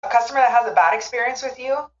customer that has a bad experience with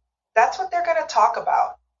you, that's what they're going to talk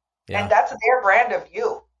about. Yeah. And that's their brand of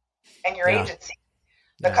you and your Yeah. agency.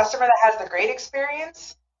 The customer that has the great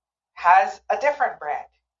experience has a different brand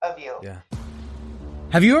of you. Yeah.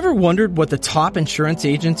 Have you ever wondered what the top insurance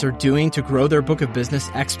agents are doing to grow their book of business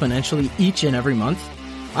exponentially each and every month?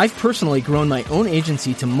 I've personally grown my own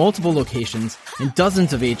agency to multiple locations and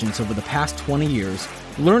dozens of agents over the past 20 years,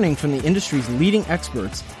 learning from the industry's leading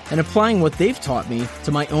experts and applying what they've taught me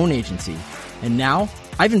to my own agency. And now,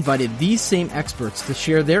 I've invited these same experts to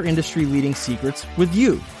share their industry-leading secrets with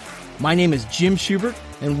you. My name is Jim Schubert,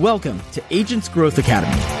 and welcome to Agents Growth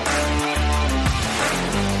Academy.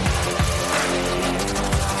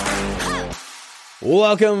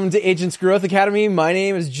 Welcome to Agents Growth Academy. My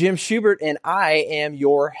name is Jim Schubert, and I am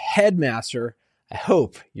your headmaster. I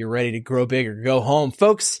hope you're ready to grow big or go home.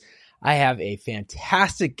 Folks, I have a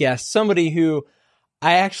fantastic guest, somebody who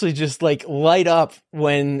I actually just light up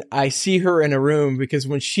when I see her in a room, because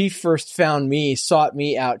when she first found me, sought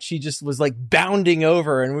me out, she just was bounding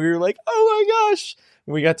over, and we were like, oh my gosh,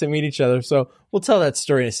 we got to meet each other. So we'll tell that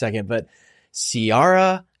story in a second, but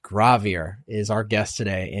Ciara Gravier is our guest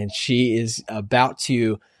today, and she is about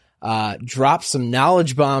to drop some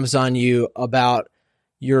knowledge bombs on you about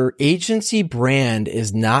your agency brand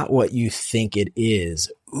is not what you think it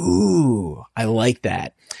is. Ooh, I like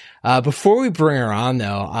that. Before we bring her on,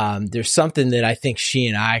 though, there's something that I think she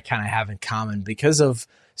and I kind of have in common because of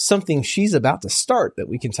something she's about to start that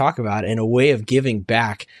we can talk about in a way of giving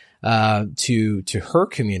back to her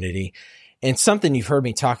community, and something you've heard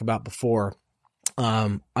me talk about before.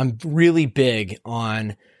 I'm really big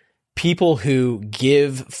on people who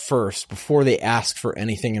give first before they ask for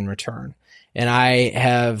anything in return. And I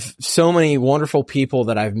have so many wonderful people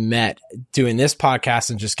that I've met doing this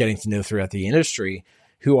podcast and just getting to know throughout the industry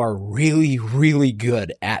who are really, really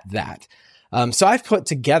good at that. So I've put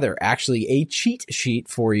together actually a cheat sheet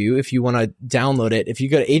for you if you want to download it. If you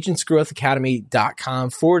go to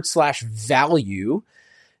agentsgrowthacademy.com/value,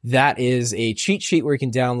 that is a cheat sheet where you can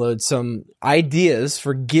download some ideas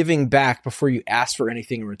for giving back before you ask for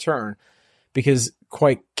anything in return. Because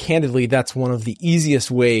quite candidly, that's one of the easiest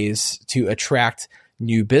ways to attract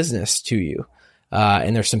new business to you.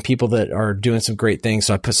 And there's some people that are doing some great things.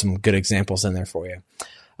 So I put some good examples in there for you.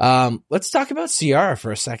 Let's talk about Ciara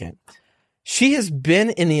for a second. She has been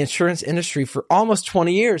in the insurance industry for almost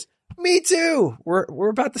 20 years. Me too. We're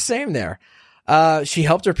about the same there. She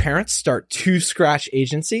helped her parents start 2 scratch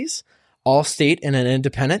agencies, Allstate and an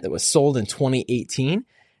independent, that was sold in 2018.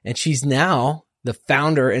 And she's now the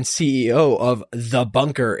founder and CEO of The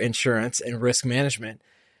Bunker Insurance and Risk Management.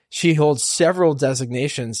 She holds several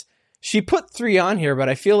designations. She put 3 on here, but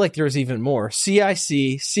I feel like there's even more.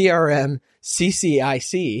 CIC, CRM,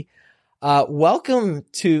 CCIC. Welcome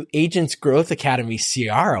to Agents Growth Academy,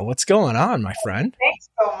 Ciara. What's going on, my friend? Thanks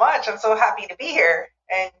so much. I'm so happy to be here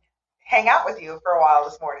and hang out with you for a while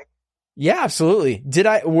this morning. Yeah, absolutely.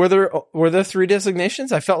 Were there 3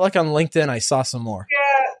 designations? I felt like on LinkedIn I saw some more. Yeah,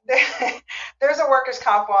 there's a workers'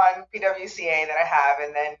 comp one, PWCA, that I have,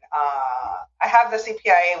 and then I have the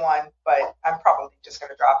CPIA one, but I'm probably just going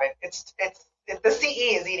to drop it. It's the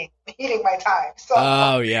CE is eating my time. So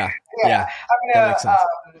oh yeah. I'm gonna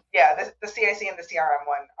the CIC and the CRM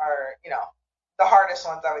one are the hardest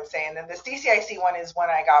ones, I would say, and then the CCIC one is one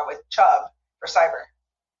I got with Chubb for cyber.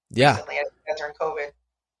 Yeah. Recently, during COVID.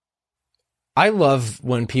 I love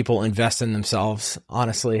when people invest in themselves,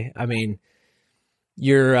 honestly. I mean,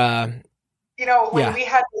 you're, when we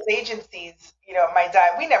had those agencies, my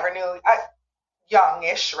dad, we never knew,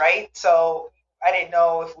 youngish, right? So I didn't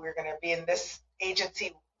know if we were going to be in this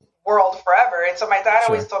agency world forever. And so my dad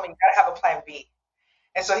always told me, you got to have a plan B.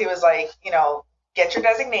 And so he was like, get your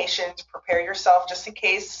designations, prepare yourself just in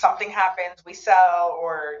case something happens, we sell,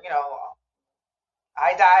 or,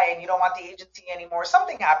 I die and you don't want the agency anymore,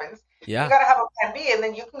 something happens. Yeah. You got to have a plan B, and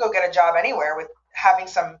then you can go get a job anywhere with having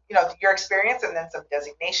some, your experience and then some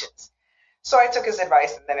designations. So I took his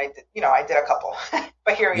advice, and then I did a couple.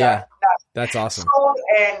 But here we are. That's awesome.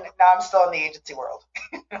 And now I'm still in the agency world.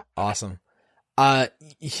 Awesome.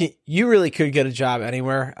 You really could get a job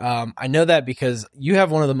anywhere. I know that because you have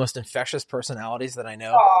one of the most infectious personalities that I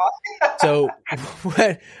know. So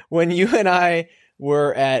when you and I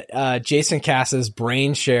were at Jason Cass's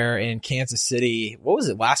Brain Share in Kansas City, what was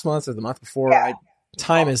it, last month or the month before? Yeah.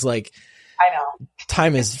 Time is I know.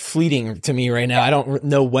 Time is fleeting to me right now. I don't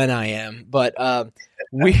know when I am, but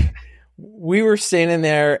we were standing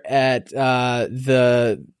there at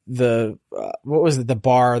the what was it, the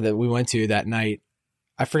bar that we went to that night.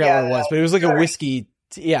 I forgot what it was, but it was like a whiskey.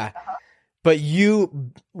 But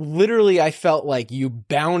you literally, I felt like you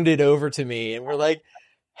bounded over to me and were like,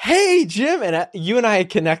 hey, Jim. And you and I had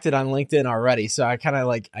connected on LinkedIn already. So I kind of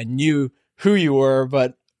I knew who you were,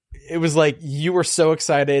 but it was like you were so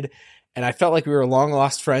excited. And I felt like we were long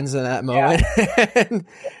lost friends in that moment. Yeah.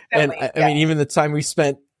 and I mean, even the time we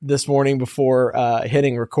spent this morning before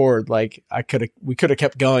hitting record, we could have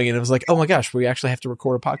kept going, and it was like, oh my gosh, we actually have to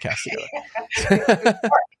record a podcast together.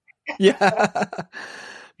 Yeah.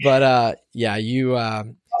 But you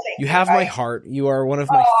have my heart. You are one of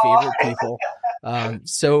my favorite people.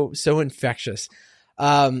 So infectious.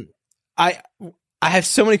 I have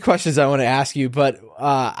so many questions I want to ask you, but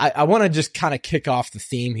I want to just kind of kick off the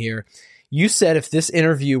theme here. You said if this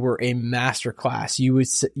interview were a masterclass,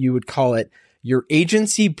 you would call it "Your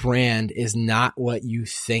Agency Brand is Not What You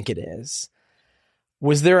Think It Is."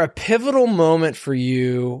 Was there a pivotal moment for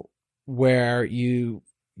you where you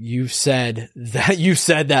said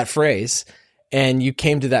that phrase and you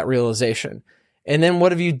came to that realization? And then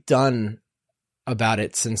what have you done about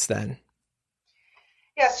it since then?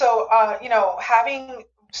 Yeah, so having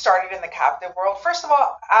started in the captive world, first of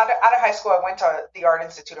all, out of high school, I went to the Art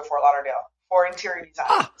Institute of Fort Lauderdale for interior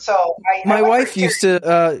design. So my wife used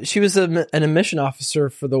to. She was an admission officer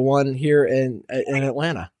for the one here in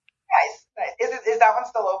Atlanta. Nice. Is that one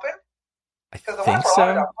still open? I think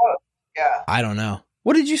so. Yeah. I don't know.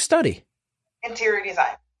 What did you study? Interior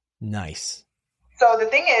design. Nice. So the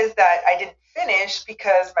thing is that I didn't finish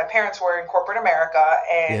because my parents were in corporate America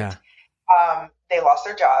and they lost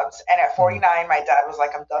their jobs. And at 49, my dad was like,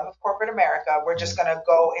 I'm done with corporate America. We're just going to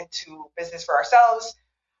go into business for ourselves.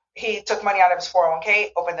 He took money out of his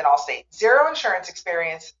 401k, opened an Allstate. Zero insurance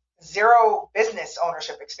experience, zero business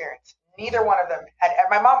ownership experience. Neither one of them had. And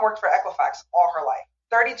my mom worked for Equifax all her life,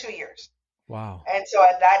 32 years. Wow. And so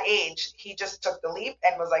at that age, he just took the leap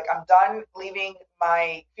and was like, I'm done leaving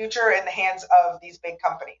my future in the hands of these big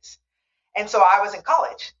companies. And so I was in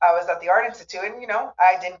college. I was at the Art Institute, and,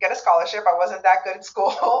 I didn't get a scholarship. I wasn't that good at school.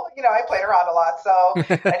 I played around a lot, so I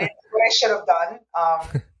didn't do what I should have done.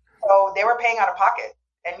 So they were paying out of pocket,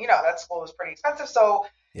 and, that school was pretty expensive. So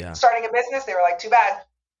starting a business, they were like, too bad.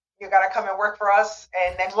 You got to come and work for us,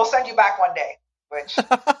 and then we'll send you back one day, which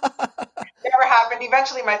never happened.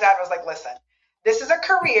 Eventually, my dad was like, listen, this is a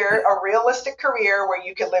career, a realistic career where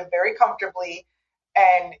you can live very comfortably,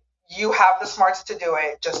 and you have the smarts to do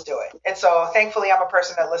it, just do it. And so thankfully, I'm a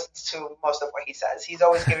person that listens to most of what he says. He's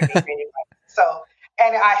always given me great advice. So,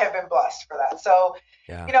 and I have been blessed for that. So,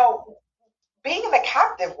 being in the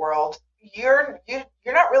captive world, you're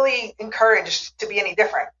not really encouraged to be any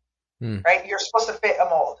different, right? You're supposed to fit a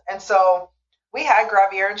mold. And so we had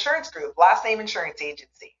Gravier Insurance Group, last name insurance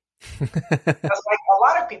agency. That's like a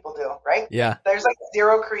lot of people do, right? Yeah. There's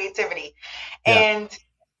zero creativity. Yeah. And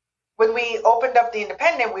when we opened up the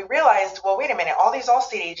independent, we realized, well, wait a minute, all these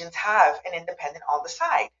Allstate agents have an independent on the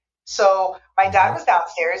side. So my dad was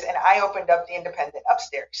downstairs and I opened up the independent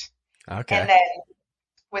upstairs. Okay. And then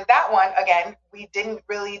with that one, again, we didn't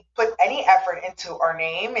really put any effort into our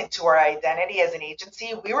name, into our identity as an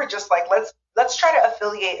agency. We were just like, let's try to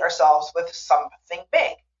affiliate ourselves with something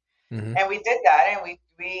big. Mm-hmm. And we did that, and we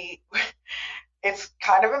it's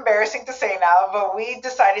kind of embarrassing to say now, but we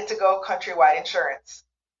decided to go Countrywide Insurance,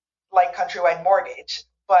 like Countrywide Mortgage,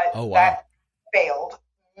 but that failed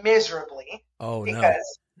miserably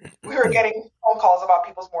because we were getting phone calls about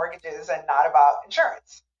people's mortgages and not about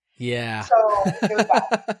insurance. Yeah. So it was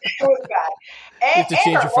bad. It was bad. And, you have to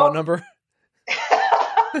change your phone number?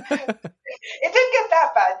 It didn't get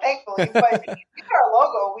that bad, thankfully, but in our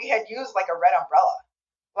logo, we had used a red umbrella,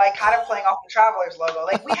 kind of playing off the Travelers logo.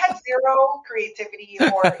 We had zero creativity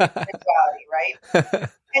or individuality, right?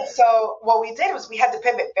 And so what we did was we had to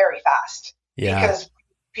pivot very fast because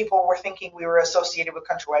people were thinking we were associated with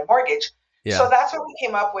Countrywide Mortgage. Yeah. So that's what we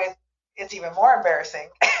came up with. It's even more embarrassing.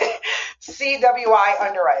 CWI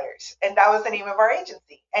Underwriters. And that was the name of our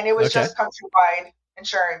agency. And it was just Countrywide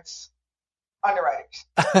Insurance Underwriters.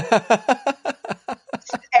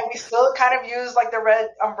 And we still kind of used the red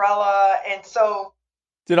umbrella. And so.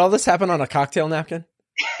 Did all this happen on a cocktail napkin?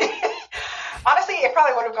 Honestly, it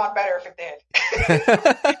probably would have gone better if it did. I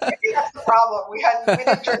think that's the problem. We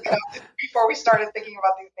didn't drink enough before we started thinking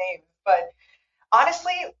about these names. But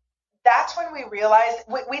honestly, that's when we realized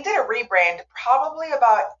we did a rebrand probably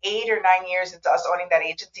about 8 or 9 years into us owning that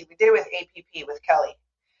agency. We did it with APP with Kelly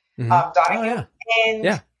Donahue.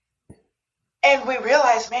 And we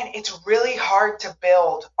realized, man, it's really hard to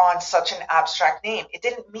build on such an abstract name. It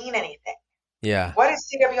didn't mean anything. Yeah. What does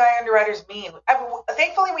CWI Underwriters mean?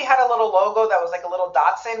 Thankfully, we had a little logo that was a little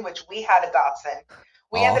Datsun, which we had a Datsun.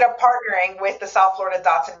 We ended up partnering with the South Florida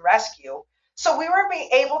Datsun Rescue. So we were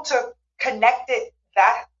able to connect it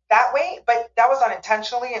that way, but that was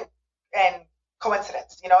unintentionally and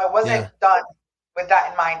coincidence. You know, it wasn't done with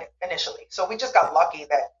that in mind initially. So we just got lucky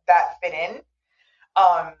that that fit in.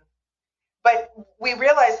 But we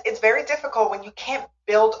realized it's very difficult when you can't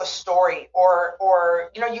build a story or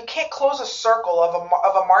you know, you can't close a circle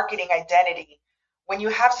of a marketing identity when you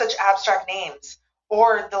have such abstract names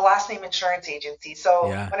or the last name insurance agency. So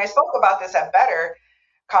when I spoke about this at Better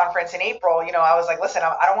conference in April, you know, I was like, listen,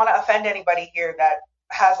 I don't want to offend anybody here that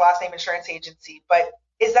has last name insurance agency, but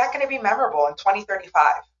is that going to be memorable in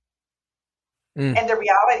 2035? And the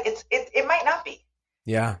reality, it might not be.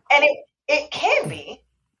 Yeah. And it can be,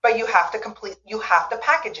 but you have to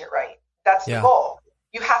package it right. That's the goal.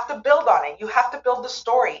 You have to build on it. You have to build the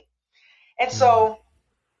story. And so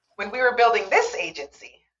when we were building this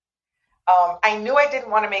agency, I knew I didn't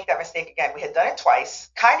want to make that mistake again. We had done it twice,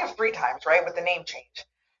 kind of 3 times, right, with the name change.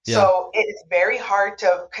 So it is very hard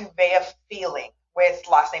to convey a feeling with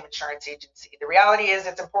last name insurance agency. The reality is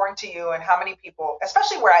it's important to you and how many people,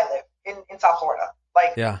 especially where I live in South Florida,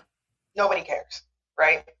 like nobody cares,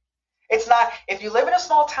 right? It's not, if you live in a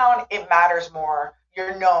small town, it matters more.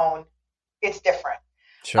 You're known. It's different.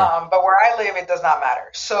 Sure. But where I live, it does not matter.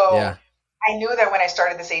 So I knew that when I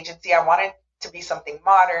started this agency, I wanted to be something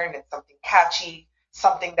modern and something catchy,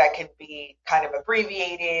 something that could be kind of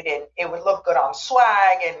abbreviated and it would look good on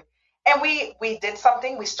swag. And we did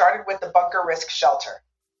something. We started with the bunker risk shelter,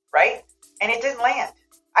 right? And it didn't land.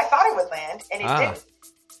 I thought it would land, and it didn't.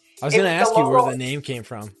 I was going to ask you where the name came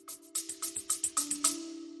from.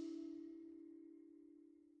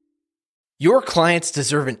 Your clients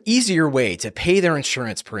deserve an easier way to pay their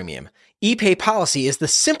insurance premium. ePay Policy is the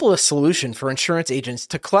simplest solution for insurance agents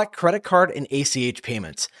to collect credit card and ACH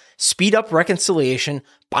payments, speed up reconciliation,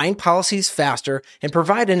 bind policies faster, and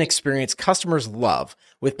provide an experience customers love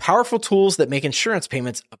with powerful tools that make insurance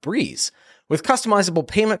payments a breeze. With customizable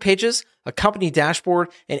payment pages, a company dashboard,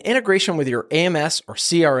 and integration with your AMS or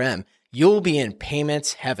CRM, you'll be in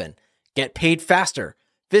payments heaven. Get paid faster.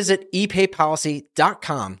 Visit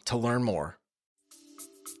epaypolicy.com to learn more.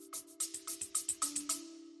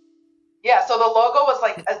 Yeah, so the logo was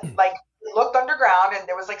like it looked underground, and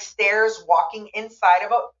there was like stairs walking inside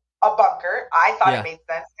of a bunker. I thought it made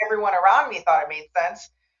sense. Everyone around me thought it made sense.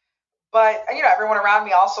 But you know, everyone around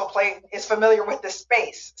me also is familiar with this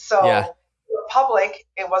space. So the public,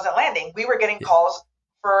 it wasn't landing. We were getting calls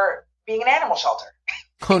for being an animal shelter.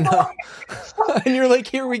 Oh no. And you're like,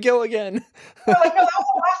 here we go again. We're like, no, that was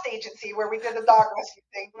the last agency where we did the dog rescue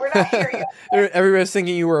thing. We're not here yet. Everybody's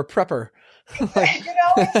thinking you were a prepper. You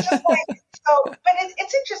know, it's just like, so, but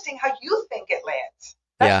it's interesting how you think it lands.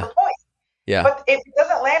 That's the point. Yeah. But if it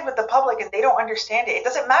doesn't land with the public and they don't understand it, it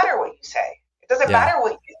doesn't matter what you say. It doesn't matter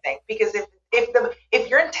what you think, because if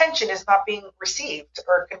your intention is not being received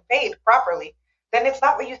or conveyed properly, then it's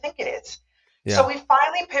not what you think it is. Yeah. So we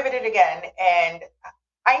finally pivoted again, and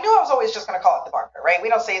I knew I was always just going to call it the bunker, right? We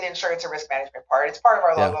don't say the insurance or risk management part. It's part of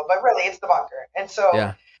our logo, but really it's the bunker. And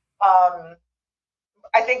so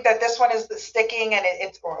I think that this one is sticking, and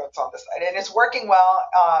it's on this side, and it's working well.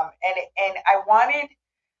 And I wanted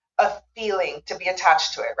a feeling to be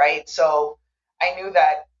attached to it, right? So I knew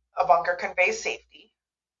that a bunker conveys safety.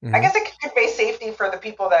 Mm-hmm. I guess it could convey safety for the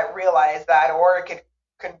people that realize that, or it could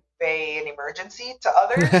convey an emergency to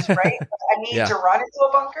others, right? I need to run into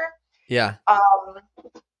a bunker. Yeah.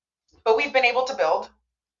 But we've been able to build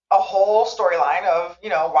a whole storyline of, you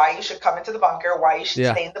know, why you should come into the bunker, why you should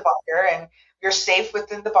stay in the bunker, and you're safe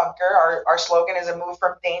within the bunker. Our slogan is a move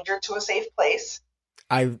from danger to a safe place.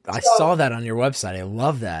 I saw that on your website. I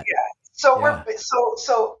love that. Yeah. So we're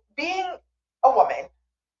so being a woman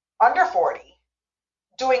under 40,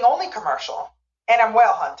 doing only commercial, and I'm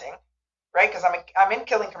whale hunting, right? Because I'm in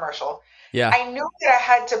killing commercial. Yeah. I knew that I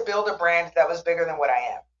had to build a brand that was bigger than what I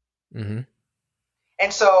am. Mm-hmm.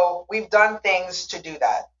 And so we've done things to do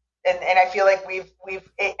that. And I feel like we've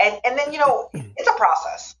and then, you know, it's a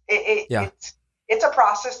process. It's a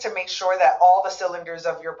process to make sure that all the cylinders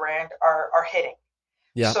of your brand are hitting.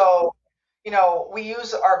 Yeah. So, you know, we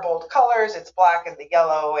use our bold colors. It's black and the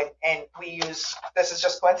yellow, and we use, this is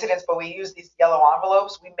just coincidence, but we use these yellow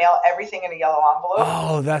envelopes. We mail everything in a yellow envelope.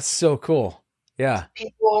 Oh, that's so cool. Yeah.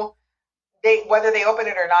 People, whether they open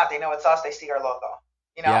it or not, they know it's us. They see our logo,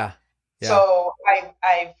 you know? Yeah. So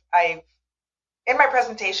I've in my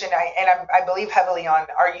presentation, I believe heavily on,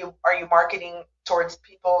 are you marketing towards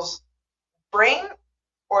people's brain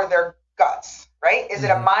or their guts, right? Is it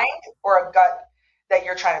a mind or a gut that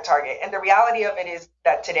you're trying to target? And the reality of it is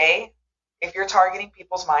that today, if you're targeting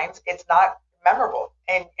people's minds, it's not memorable,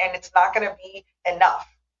 and it's not going to be enough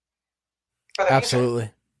for the Absolutely.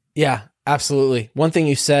 future. Yeah, absolutely. One thing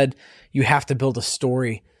you said, you have to build a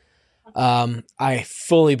story. I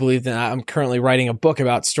fully believe that. I'm currently writing a book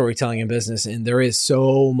about storytelling in business, and there is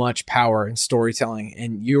so much power in storytelling.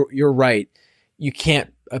 And you're right. You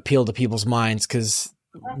can't appeal to people's minds because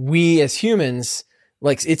we as humans,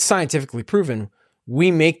 like it's scientifically proven,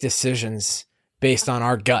 we make decisions based on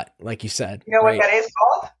our gut, like you said. You know right? what that is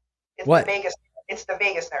called? It's what? It's the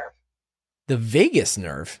vagus nerve. The vagus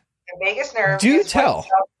nerve? The vagus nerve. Do tell.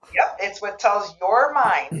 Yep, it's what tells your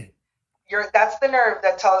mind. That's the nerve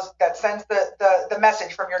that sends the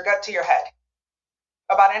message from your gut to your head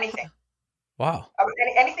about anything. Wow. About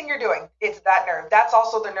anything you're doing, it's that nerve. That's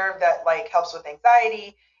also the nerve that like helps with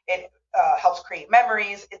anxiety. It helps create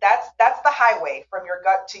memories. That's the highway from your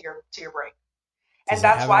gut to your brain. And Does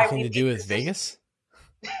that's it have why anything to do with Vegas?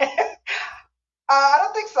 I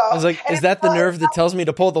don't think so. I was like, and is that the nerve that tells me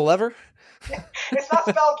to pull the lever? It's not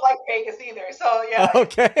spelled like Vegas either. So yeah.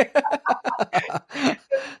 Okay.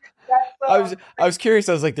 I was curious.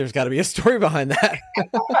 I was like, there's got to be a story behind that.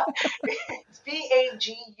 It's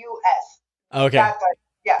VAGUS. Okay.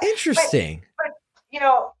 Yeah. Interesting. But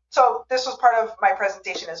so this was part of my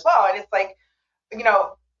presentation as well, and it's like,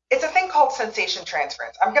 it's a thing called sensation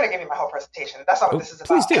transference. I'm going to give you my whole presentation. That's not what this is about.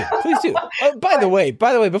 Please do. Oh, by the way,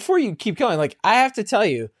 before you keep going, like I have to tell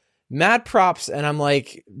you, mad props, and I'm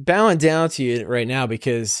like bowing down to you right now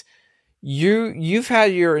because you've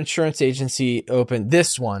had your insurance agency open,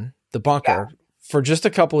 this one, the Bunker, for just a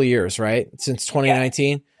couple of years, right? Since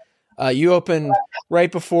 2019. You opened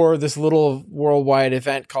right before this little worldwide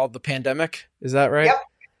event called the pandemic. Is that right? Yep.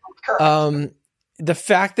 Correct. The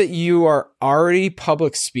fact that you are already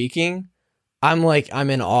public speaking, I'm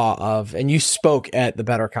in awe of, and you spoke at the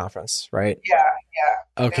Better Conference, right?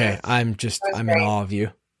 Yeah. Okay. I'm in awe of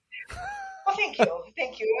you. Well, thank you.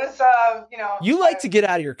 It was, you like to get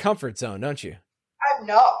out of your comfort zone, don't you?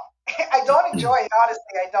 No, I don't enjoy it.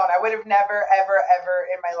 Honestly, I don't. I would have never, ever, ever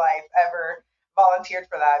in my life ever volunteered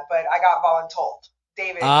for that, but I got voluntold.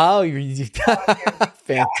 David. Oh, you're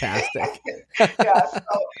fantastic.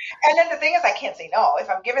 And then the thing is, I can't say no. If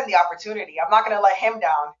I'm given the opportunity, I'm not going to let him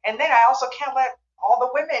down. And then I also can't let all the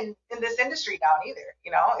women in this industry down either.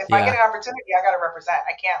 If I get an opportunity, I got to represent.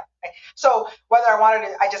 I can't. So whether I wanted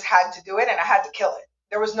it, I just had to do it, and I had to kill it.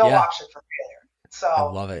 There was no option for failure. So I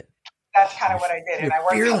love it. That's kind of what I did, and I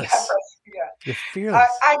worked on that. You're fearless.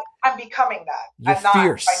 I'm becoming that. You're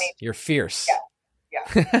fierce. You're fierce. Yeah.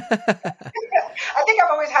 I think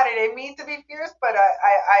I've always had it in me to be fierce, but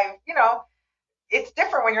I it's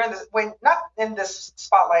different when you're not in this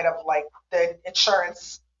spotlight of like the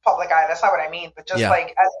insurance public eye. That's not what I mean, but just like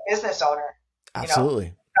as a business owner,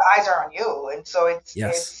 absolutely, the eyes are on you, and so it's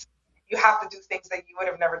you have to do things that you would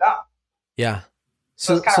have never done. Yeah.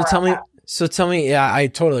 So tell me. Yeah, I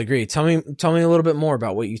totally agree. Tell me a little bit more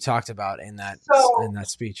about what you talked about in that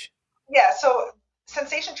speech. Yeah. So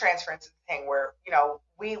sensation transference is the thing where,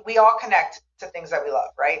 we all connect to things that we love,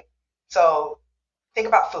 right? So think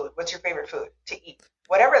about food. What's your favorite food to eat?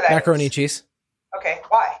 Whatever that Macaroni and cheese. Okay.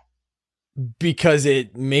 Why? Because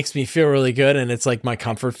it makes me feel really good, and it's like my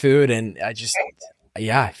comfort food, and I just,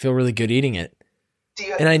 I feel really good eating it.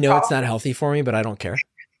 And I know it's not healthy for me, but I don't care.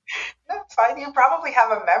 That's fine. You probably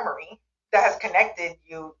have a memory that has connected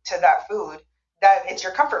you to that food, that it's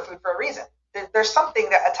your comfort food for a reason. There's something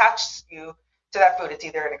that attaches you to that food. It's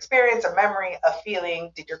either an experience, a memory, a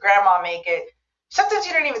feeling. Did your grandma make it? Sometimes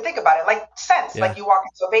you don't even think about it, like scents. Like you walk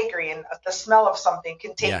into a bakery and the smell of something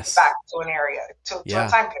can take you back to an area, to a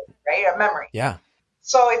time period, right? A memory. Yeah.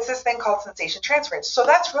 So it's this thing called sensation transference. So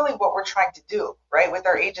that's really what we're trying to do, right? With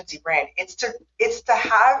our agency brand, it's to hit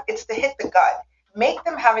the gut, make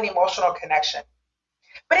them have an emotional connection.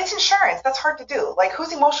 But it's insurance. That's hard to do. Like,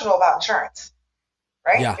 who's emotional about insurance,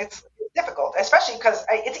 right? Yeah. It's difficult, especially because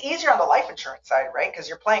it's easier on the life insurance side, right? Because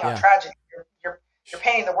you're playing on tragedy. You're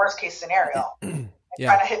painting the worst case scenario. And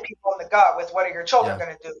trying to hit people in the gut with what are your children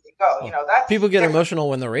going to do? That's people get emotional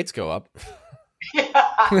when the rates go up.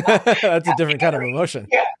 That's a different kind of emotion.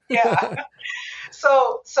 Yeah.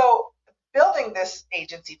 So building this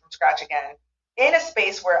agency from scratch again in a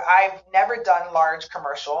space where I've never done large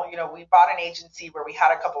commercial. We bought an agency where we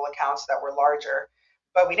had a couple accounts that were larger,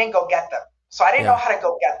 but we didn't go get them. So I didn't know how to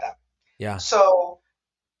go get them. Yeah. So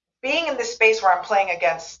being in this space where I'm playing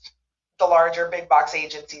against the larger big box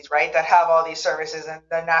agencies, right, that have all these services and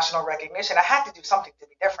the national recognition, I had to do something to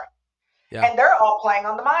be different. Yeah. And they're all playing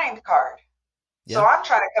on the mind card. Yeah. So I'm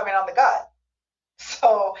trying to come in on the gut.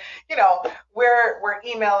 So, we're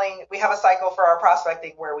emailing. We have a cycle for our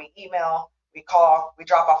prospecting where we email, we call, we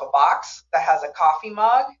drop off a box that has a coffee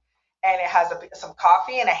mug, and it has some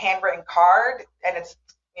coffee and a handwritten card, and it's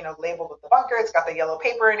labeled with the Bunker. It's got the yellow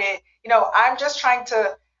paper in it. I'm just trying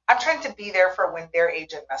to I'm trying to be there for when their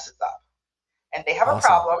agent messes up and they have a Awesome.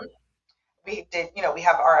 problem. We did, we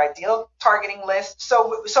have our ideal targeting list.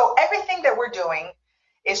 So everything that we're doing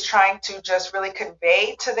is trying to just really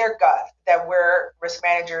convey to their gut that we're risk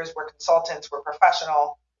managers, we're consultants, we're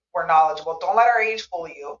professional, we're knowledgeable. Don't let our age fool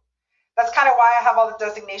you. That's kind of why I have all the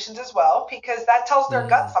designations as well, because that tells their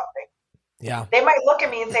gut something. Yeah. They might look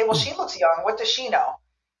at me and say, well, she looks young. What does she know?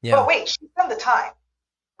 Yeah. But wait, she's done the time,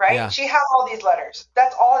 right? Yeah. She has all these letters.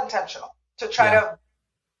 That's all intentional to try to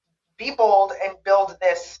be bold and build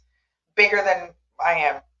this bigger than I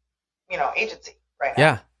am, agency right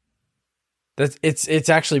now. Yeah. It's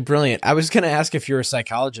actually brilliant. I was going to ask if you're a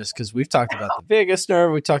psychologist, because we've talked about the vagus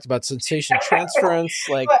nerve. We talked about sensation transference.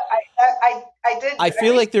 Like, I did. I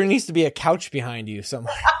feel like there needs to be a couch behind you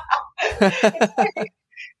somewhere.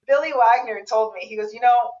 Billy Wagner told me, he goes,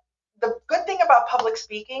 the good thing about public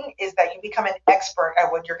speaking is that you become an expert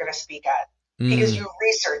at what you're going to speak at because you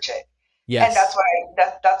research it. Yes. And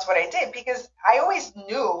that's what I did, because I always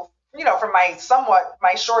knew, from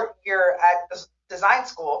my short year at the design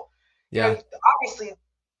school, obviously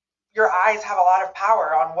your eyes have a lot of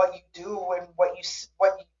power on what you do and what you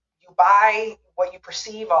buy, what you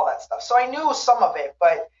perceive, all that stuff. So I knew some of it,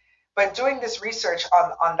 but doing this research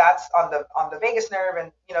on the vagus nerve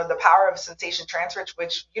and the power of sensation transfer,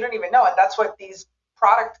 which you don't even know, and that's what these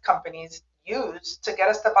product companies use to get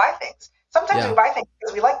us to buy things. Sometimes we buy things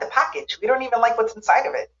because we like the package. We don't even like what's inside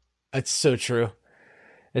of it. It's so true.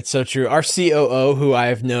 It's so true. Our COO, who I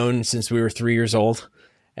have known since we were 3 years old,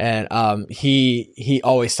 and he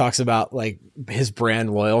always talks about like his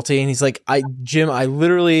brand loyalty, and he's like, Jim, I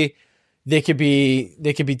literally, they could be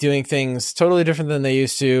doing things totally different than they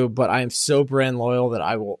used to, but I am so brand loyal that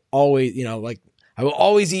I will always, I will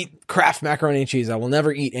always eat Kraft macaroni and cheese. I will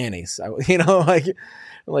never eat Annie's.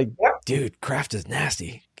 Dude, Kraft is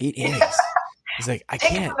nasty. Eat Annie's. He's like, I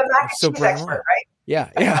can't. I'm so brand loyal. Right? Yeah.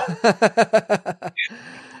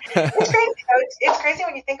 It's crazy. It's crazy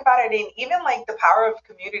when you think about it, and even like the power of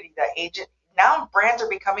community. That agent now, brands are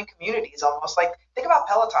becoming communities almost. Like, think about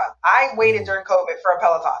Peloton. I waited during COVID for a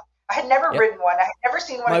Peloton. I had never ridden one. I had never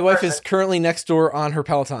seen one. My wife is currently next door on her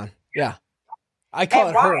Peloton. Yeah. I call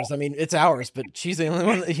it hers. I mean, it's ours, but she's the only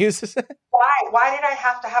one that uses it. Why? Why did I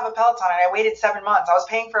have to have a Peloton? And I waited 7 months. I was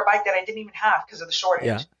paying for a bike that I didn't even have because of the shortage.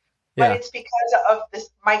 Yeah. But it's because of this.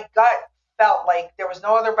 My gut felt like there was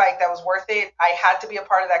no other bike that was worth it. I had to be a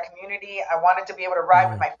part of that community. I wanted to be able to ride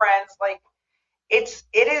with my friends. Like, it's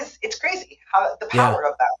crazy how the power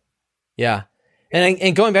of that. Yeah.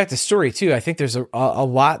 And going back to story too, I think there's a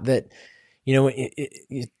lot that,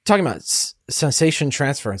 you're talking about sensation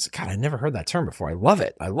transference. God, I never heard that term before. I love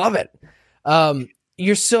it.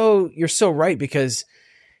 You're so right, because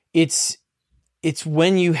it's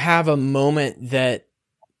when you have a moment that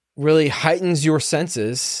really heightens your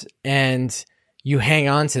senses and you hang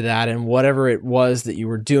on to that, and whatever it was that you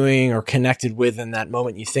were doing or connected with in that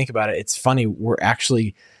moment, you think about it. It's funny. We're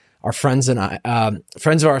actually, our friends and I,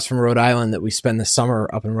 friends of ours from Rhode Island that we spend the summer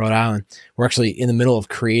up in Rhode Island, we're actually in the middle of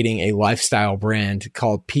creating a lifestyle brand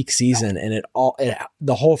called Peak Season. And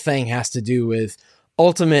the whole thing has to do with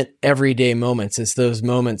ultimate everyday moments. It's those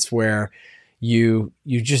moments where you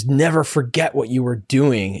just never forget what you were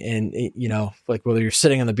doing. And, like whether you're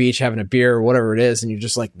sitting on the beach having a beer or whatever it is, and you're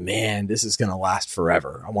just like, man, this is going to last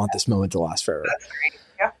forever. I want this moment to last forever.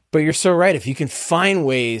 Yeah. But you're so right. If you can find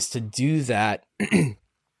ways to do that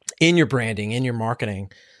in your branding, in your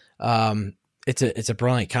marketing, it's a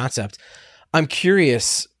brilliant concept. I'm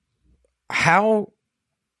curious,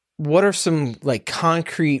 what are some like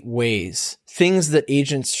concrete ways, things that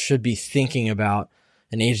agents should be thinking about,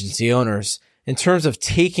 and agency owners, in terms of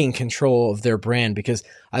taking control of their brand? Because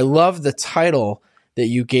I love the title that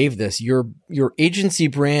you gave this. Your agency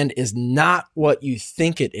brand is not what you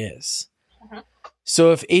think it is. Mm-hmm.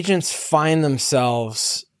 So if agents find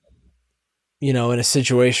themselves, in a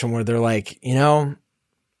situation where they're like,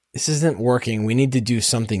 this isn't working, we need to do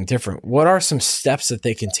something different, what are some steps that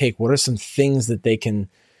they can take? What are some things that they can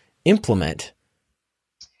implement?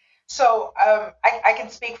 So I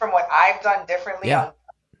can speak from what I've done differently on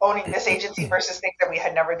owning this agency versus things that we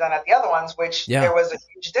had never done at the other ones, which there was a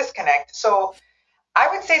huge disconnect. So I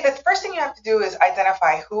would say that the first thing you have to do is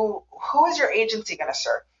identify who is your agency going to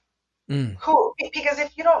serve? Who? Because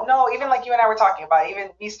if you don't know, even like you and I were talking about, even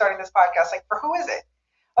me starting this podcast, like, for who is it?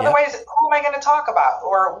 Otherwise, who am I going to talk about?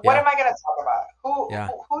 Or what am I going to talk about?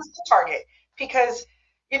 Who's the target? Because,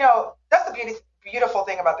 that's the beautiful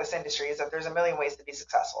thing about this industry, is that there's a million ways to be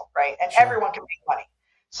successful, right? And everyone can make money.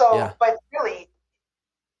 So, but really,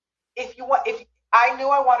 if I knew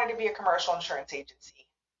I wanted to be a commercial insurance agency,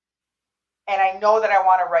 and I know that I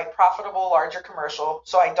want to write profitable, larger commercial,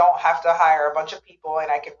 so I don't have to hire a bunch of people,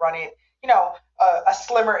 and I can run it, a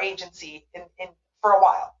slimmer agency in for a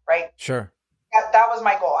while, right? Sure. That was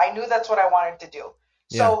my goal. I knew that's what I wanted to do.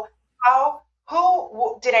 So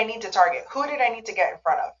who did I need to target? Who did I need to get in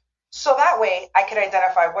front of? So that way I could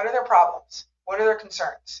identify what are their problems, what are their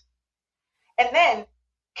concerns, and then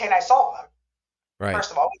can I solve them? Right.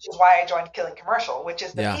 First of all, which is why I joined Killing Commercial, which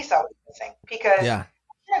is the piece I was missing, because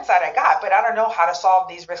inside I got, but I don't know how to solve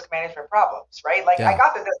these risk management problems, right? Like I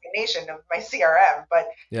got the designation of my CRM, but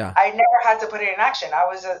I never had to put it in action. I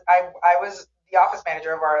was the office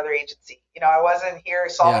manager of our other agency. I wasn't here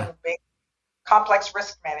solving big, complex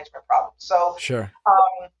risk management problems. So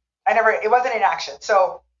it wasn't in action.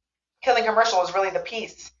 So Killing Commercial was really the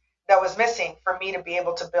piece that was missing for me to be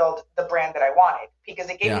able to build the brand that I wanted, because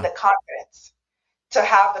it gave me the confidence to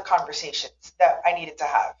have the conversations that I needed to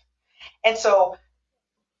have. And so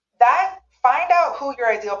find out who your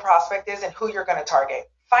ideal prospect is and who you're going to target.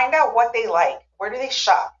 Find out what they like. Where do they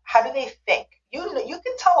shop? How do they think? You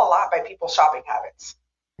can tell a lot by people's shopping habits.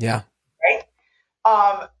 Yeah. Right?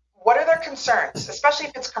 What are their concerns, especially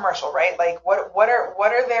if it's commercial, right? Like what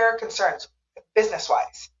are their concerns business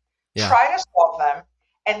wise? Yeah. Try to solve them,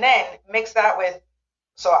 and then mix that with.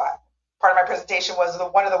 Part of my presentation was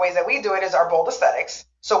one of the ways that we do it is our bold aesthetics.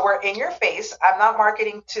 So we're in your face. I'm not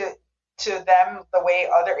marketing to them the way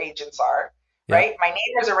other agents are, right? My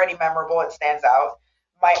name is already memorable. It stands out.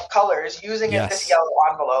 My colors, using this yellow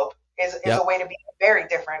envelope is a way to be very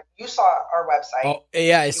different. You saw our website. Oh,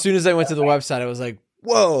 yeah. As soon as I went to the website, I was like,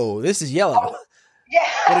 whoa, this is yellow. Oh, yeah.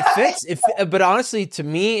 But it fits. But honestly, to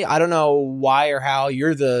me, I don't know why or how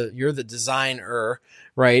you're the designer,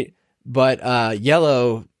 right? But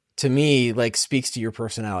yellow to me like speaks to your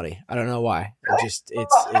personality. I don't know why. It's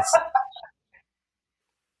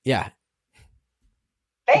yeah.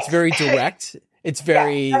 Thanks. It's very direct. It's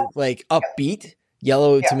very like upbeat.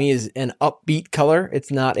 Yellow to me is an upbeat color.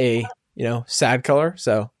 It's not a, sad color.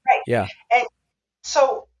 So, yeah. And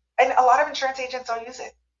a lot of insurance agents don't use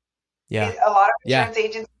it. Yeah. A lot of insurance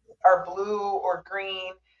agents are blue or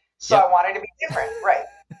green. So I wanted to be different. Right.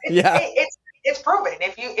 It's proven.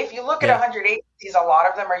 If you look at 100 agencies, a lot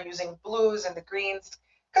of them are using blues and the greens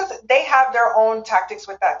because they have their own tactics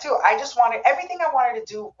with that too. Everything I wanted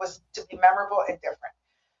to do was to be memorable and different.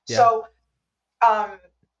 Yeah. So,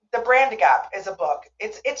 The Brand Gap is a book.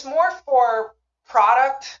 It's more for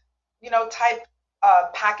product, type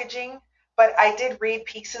packaging, but I did read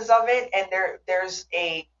pieces of it, and there's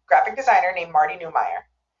a graphic designer named Marty Neumeier.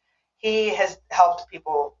 He has helped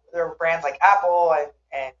people. There are brands like Apple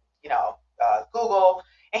and Google,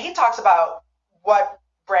 and he talks about what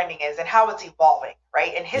branding is and how it's evolving,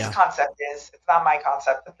 right? And his concept is, it's not my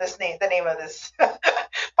concept, the name of this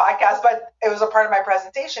podcast, but it was a part of my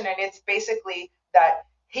presentation, and it's basically that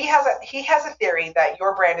he has a theory that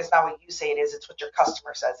your brand is not what you say it is, it's what your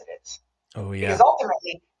customer says it is. Oh yeah. Because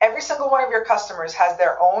ultimately, every single one of your customers has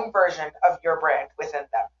their own version of your brand within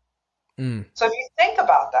them. So if you think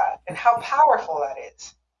about that and how powerful that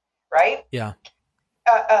is, right? Yeah.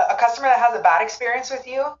 A customer that has a bad experience with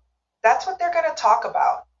you, that's what they're going to talk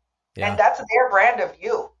about. Yeah. And that's their brand of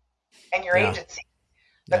you and your agency.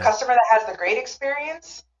 The customer that has the great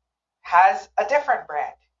experience has a different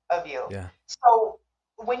brand of you. Yeah. So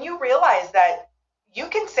when you realize that you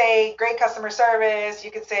can say great customer service,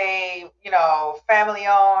 you can say, family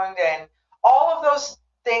owned, and all of those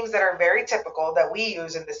things that are very typical that we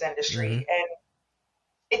use in this industry. And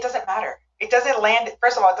it doesn't matter. It doesn't land.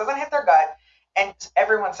 First of all, it doesn't hit their gut. And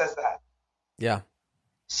everyone says that. Yeah.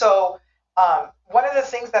 So one of the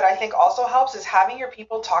things that I think also helps is having your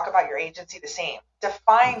people talk about your agency the same.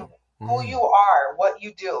 Define who you are, what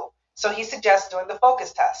you do. So he suggests doing the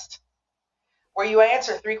focus test, where you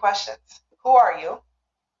answer 3 questions. Who are you?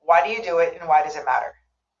 Why do you do it? And why does it matter?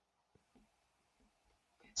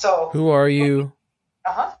 So who are you?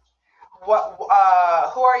 Who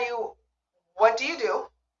are you? What do you do?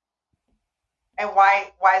 And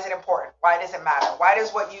why is it important? Why does it matter? Why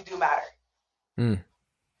does what you do matter?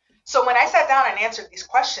 So when I sat down and answered these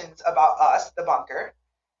questions about us, the bunker,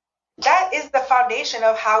 that is the foundation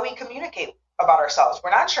of how we communicate about ourselves. We're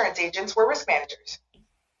not insurance agents, we're risk managers.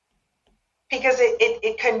 Because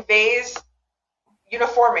it conveys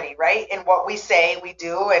uniformity, right? In what we say we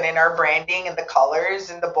do and in our branding and the colors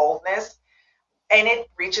and the boldness, and it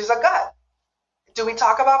reaches a gut. Do we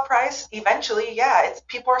talk about price? Eventually, yeah.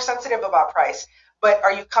 People are sensitive about price. But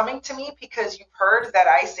are you coming to me because you've heard that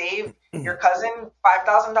I saved your cousin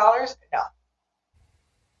 $5,000? No.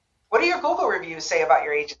 What do your Google reviews say about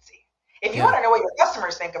your agency? If you want to know what your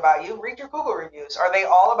customers think about you, read your Google reviews. Are they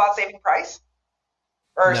all about saving price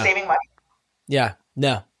or saving money? Yeah.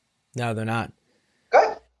 No, they're not.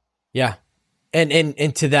 Good. Yeah.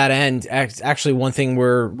 And to that end, actually one thing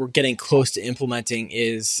we're getting close to implementing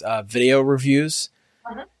is video reviews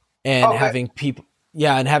and having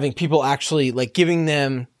people actually like giving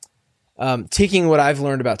them, taking what I've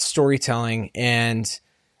learned about storytelling and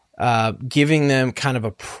giving them kind of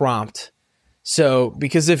a prompt. So,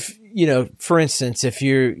 because if, for instance,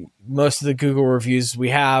 most of the Google reviews we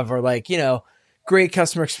have are like, great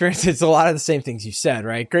customer experience. It's a lot of the same things you said,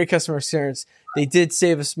 right? Great customer experience. They did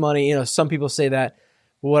save us money. Some people say that.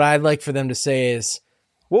 What I'd like for them to say is,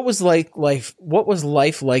 what was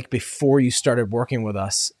life like before you started working with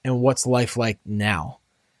us, and what's life like now?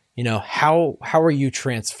 How are you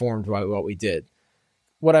transformed by what we did?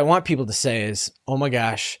 What I want people to say is, oh my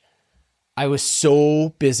gosh, I was so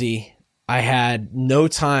busy. I had no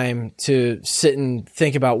time to sit and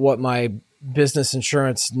think about what my business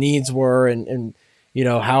insurance needs were and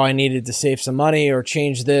how I needed to save some money or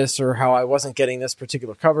change this, or how I wasn't getting this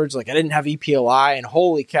particular coverage. Like I didn't have EPLI, and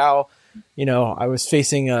holy cow, I was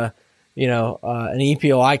facing an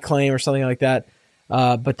EPLI claim or something like that.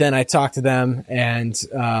 But then I talked to them and,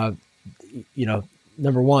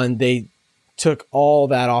 number one, they took all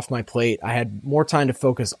that off my plate. I had more time to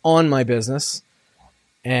focus on my business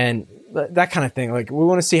and that kind of thing. Like we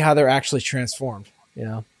want to see how they're actually transformed,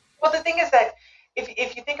 Well, the thing is that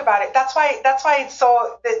if you think about it, that's why it's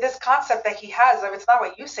so this concept that he has of, it's not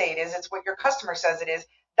what you say it is, it's what your customer says it is.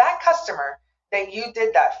 That customer that you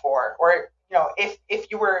did that for, or if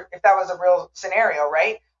that was a real scenario,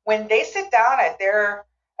 right? When they sit down at their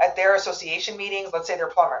association meetings, let's say they're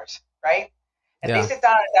plumbers, right? And they sit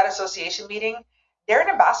down at that association meeting, they're an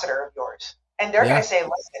ambassador of yours, and they're going to say,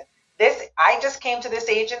 listen, I just came to this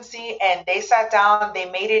agency and they sat down, they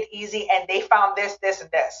made it easy, and they found this, this, and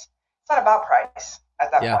this. It's not about price at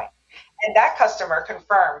that point. And that customer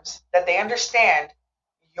confirms that they understand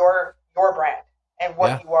your brand and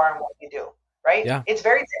what you are and what you do, right? Yeah. It's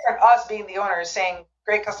very different us being the owners saying,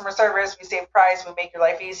 great customer service, we save price, we make your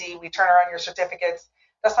life easy, we turn around your certificates.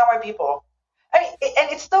 That's not why people, and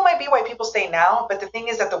it still might be why people stay now, but the thing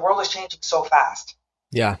is that the world is changing so fast.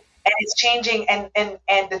 Yeah. And it's changing, and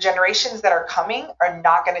the generations that are coming are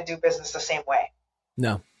not going to do business the same way.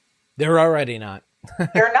 No, they're already not.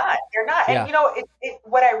 They're not. Yeah. And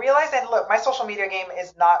what I realized, and look, my social media game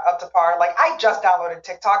is not up to par. Like I just downloaded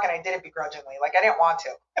TikTok and I did it begrudgingly. Like I didn't want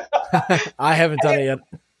to. I haven't done it yet.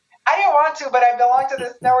 I didn't want to, but I belong to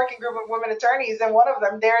this networking group of women attorneys, and one of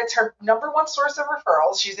them, it's her number one source of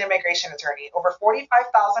referrals. She's an immigration attorney, over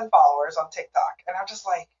 45,000 followers on TikTok. And I'm just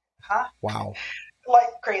like, huh? Wow.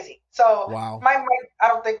 Like crazy. So I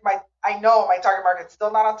know my target market's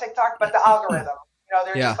still not on TikTok, but the algorithm,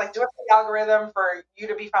 they're just like, do it for the algorithm for you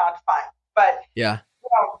to be found, fine. But the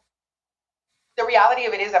reality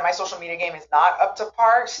of it is that my social media game is not up to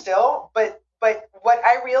par still. But what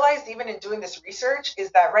I realized even in doing this research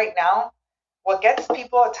is that right now, what gets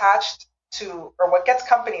people attached to, or what gets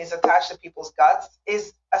companies attached to people's guts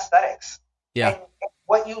is aesthetics. Yeah. And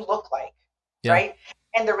what you look like. Yeah. Right.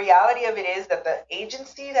 And the reality of it is that the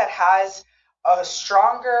agency that has a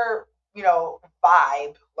stronger,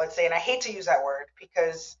 vibe, let's say, and I hate to use that word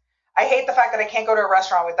because I hate the fact that I can't go to a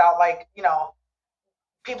restaurant without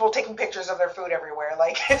people taking pictures of their food everywhere.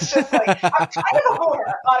 Like, it's just like, I'm kind of a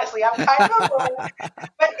boomer, honestly. I'm kind of a boomer,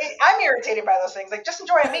 but I'm irritated by those things. Like, just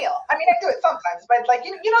enjoy a meal. I mean, I do it sometimes, but like,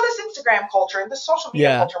 this Instagram culture and this social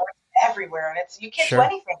media culture everywhere, and you can't do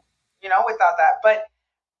anything, without that. But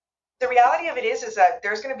the reality of it is that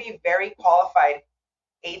there's going to be very qualified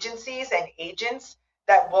agencies and agents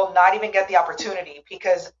that will not even get the opportunity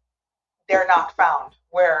because they're not found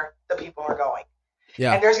where the people are going.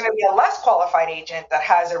 Yeah. And there's going to be a less qualified agent that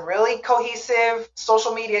has a really cohesive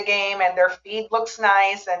social media game and their feed looks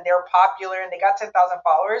nice and they're popular and they got 10,000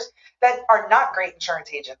 followers that are not great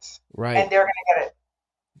insurance agents. Right. And they're going to get it.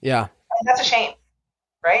 Yeah. And that's a shame.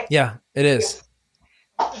 Right? Yeah, it is.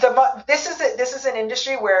 This is an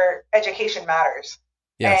industry where education matters.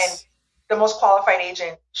 Yes. And the most qualified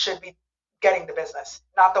agent should be getting the business,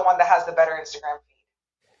 not the one that has the better Instagram feed.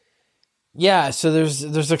 Yeah, so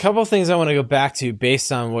there's a couple of things I want to go back to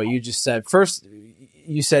based on what you just said. First,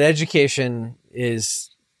 you said education is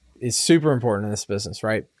super important in this business,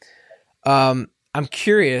 right? I'm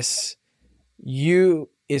curious, so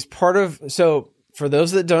for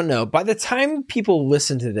those that don't know, by the time people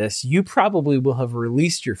listen to this, you probably will have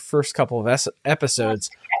released your first couple of episodes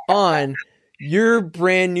on your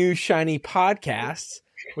brand new shiny podcast,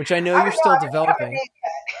 which I know you're still developing.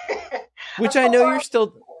 Which I know you're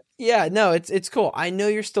still, yeah, no, it's cool. I know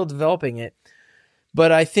you're still developing it,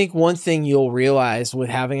 But I think one thing you'll realize with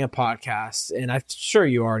having a podcast, and I'm sure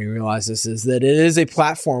you already realize this, is that it is a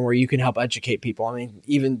platform where you can help educate people. I mean,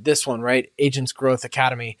 even this one, right? Agents Growth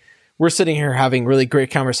Academy. We're sitting here having really great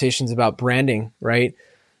conversations about branding, right?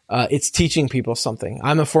 It's teaching people something.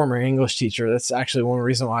 I'm a former English teacher. That's actually one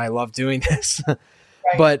reason why I love doing this. Right.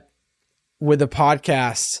 But with a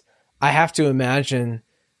podcast, I have to imagine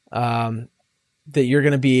that you're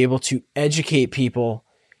going to be able to educate people,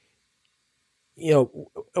 you know,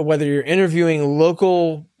 whether you're interviewing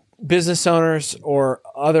local business owners or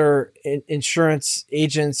other insurance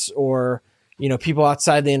agents or, you know, people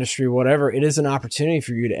outside the industry, whatever, it is an opportunity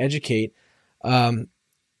for you to educate.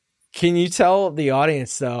 Can you tell the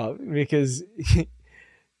audience though, because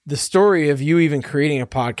the story of you even creating a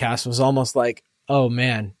podcast was almost like, oh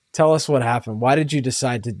man, tell us what happened. Why did you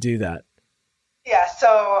decide to do that? Yeah.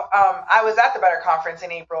 So, I was at the Better Conference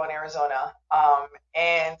in April in Arizona.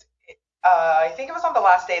 And I think it was on the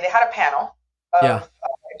last day. They had a panel of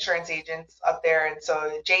insurance agents up there. And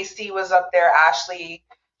so JC was up there, Ashley,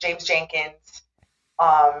 James Jenkins.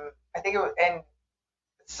 I think it was, and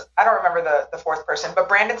I don't remember the fourth person, but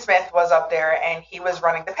Brandon Smith was up there and he was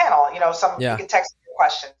running the panel. You know, you could text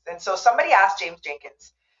questions. And so somebody asked James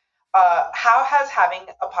Jenkins, how has having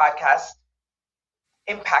a podcast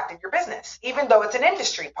impacted your business, even though it's an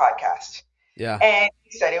industry podcast? Yeah. And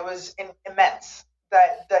he said it was immense.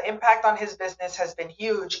 That the impact on his business has been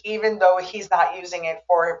huge, even though he's not using it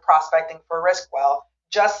for prospecting for risk. Well,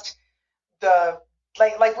 just the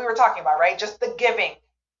like we were talking about, right? Just the giving,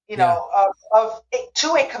 you know, of it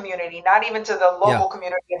to a community, not even to the local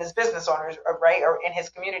community and his business owners, right? Or in his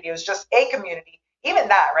community, it was just a community. Even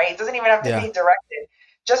that, right? It doesn't even have to be directed.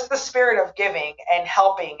 Just the spirit of giving and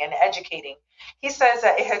helping and educating. He says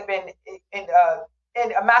that it had been in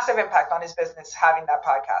a massive impact on his business having that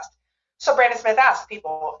podcast. So Brandon Smith asked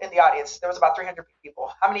people in the audience, there was about 300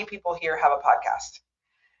 people, how many people here have a podcast?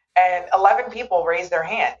 And 11 people raised their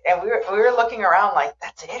hand. And we were looking around like,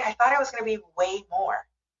 that's it? I thought it was going to be way more.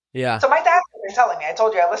 Yeah. So my dad was telling me, I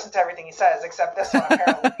told you I listened to everything he says, except this one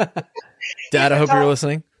apparently. Dad, I hope you're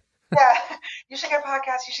listening. Yeah, you should get a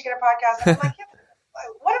podcast. You should get a podcast. And I'm like,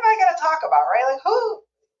 what am I going to talk about, right? Like who,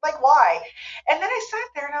 like why? And then I sat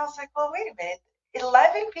there and I was like, well, wait a minute.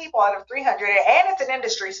 11 people out of 300, and it's an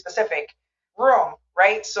industry specific room,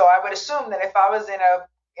 right? So I would assume that if I was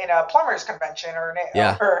in a plumbers convention or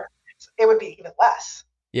it would be even less.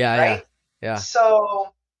 Yeah. Right. Yeah.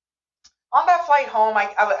 So on that flight home,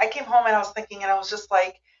 I came home and I was thinking, and I was just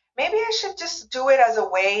like, maybe I should just do it as a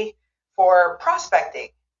way for prospecting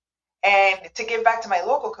and to give back to my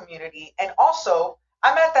local community. And also,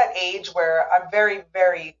 I'm at that age where I'm very,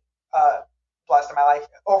 very blessed in my life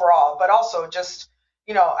overall, but also just,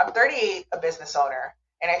 you know, I'm 38, a business owner,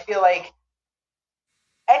 and I feel like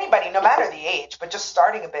anybody, no matter the age, but just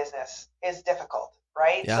starting a business is difficult,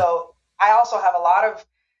 right? Yeah. So I also have a lot of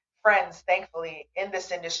friends, thankfully, in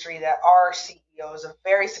this industry that are CEOs of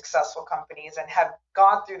very successful companies and have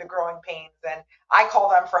gone through the growing pains, and I call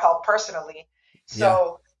them for help personally.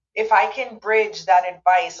 So if I can bridge that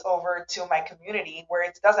advice over to my community, where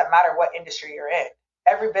it doesn't matter what industry you're in,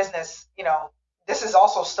 every business, you know, this is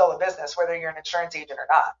also still a business, whether you're an insurance agent or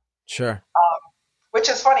not. Sure. Which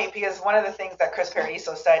is funny because one of the things that Chris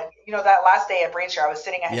Paradiso said, you know, that last day at Brainshare, I was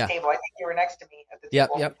sitting at his table. I think you were next to me at the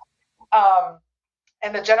table. Yep.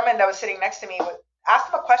 And the gentleman that was sitting next to me asked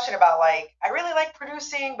him a question about, like, I really like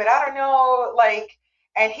producing, but I don't know, like,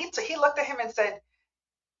 and he looked at him and said,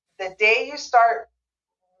 the day you start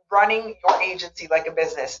running your agency like a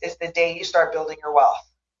business is the day you start building your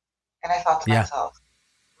wealth. And I thought to myself,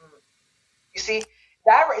 you see,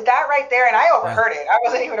 that right there, and I overheard it. I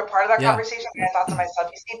wasn't even a part of that conversation. And I thought to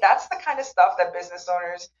myself, you see, that's the kind of stuff that business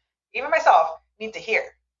owners, even myself, need to hear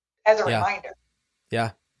as a reminder.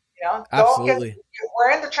 Yeah. You know, absolutely.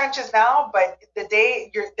 We're in the trenches now, but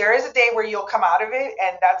there is a day where you'll come out of it,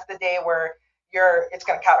 and that's the day where it's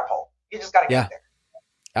going to catapult. You just got to get there.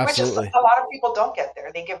 Absolutely. Which is, a lot of people don't get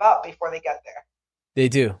there. They give up before they get there. They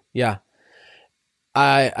do. Yeah.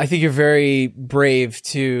 I think you're very brave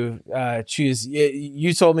to choose.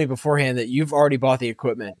 You told me beforehand that you've already bought the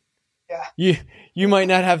equipment. Yeah. You might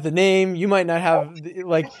not have the name. You might not have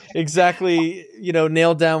like exactly, you know,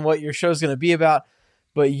 nailed down what your show's going to be about,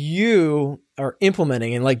 but you are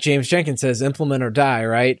implementing, and like James Jenkins says, implement or die.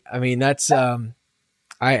 Right. I mean, that's, I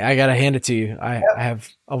got to hand it to you. I have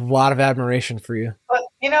a lot of admiration for you. But,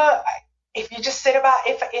 you know, if you just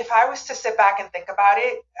if I was to sit back and think about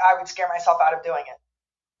it, I would scare myself out of doing it.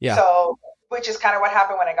 Yeah. So, which is kind of what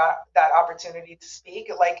happened when I got that opportunity to speak.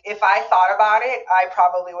 Like, if I thought about it, I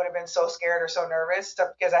probably would have been so scared or so nervous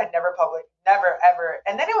because I'd never ever.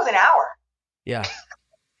 And then it was an hour. Yeah.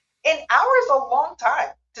 An hour is a long time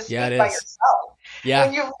to Yeah, speak it by is. yourself Yeah.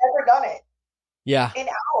 when you've never done it. Yeah. An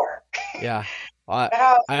hour. Yeah. I, And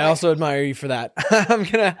I was I like, also admire you for that.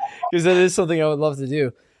 Because that is something I would love to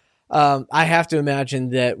do. I have to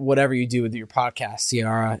imagine that whatever you do with your podcast,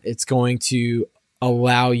 Ciara, it's going to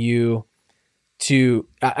allow you to,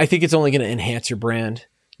 I think it's only going to enhance your brand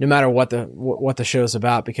no matter what the show is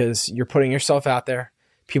about, because you're putting yourself out there.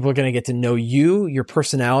 People are going to get to know you, your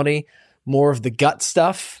personality, more of the gut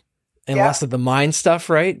stuff and yeah. less of the mind stuff,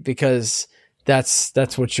 right? Because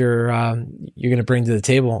that's what you're going to bring to the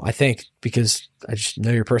table, I think, because I just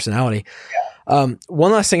know your personality. One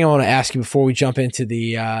last thing I want to ask you before we jump into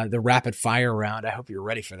the rapid fire round. I hope you're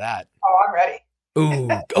ready for that. Oh, I'm ready. Ooh,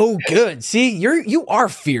 oh, good. See, you are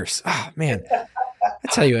fierce. Oh man, I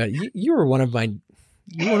tell you what, you were one of my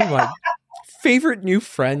favorite new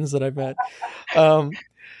friends that I've met.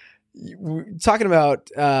 Talking about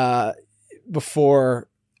before,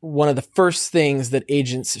 one of the first things that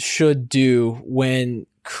agents should do when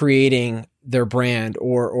creating their brand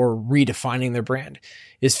or redefining their brand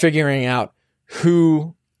is figuring out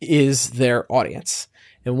who is their audience.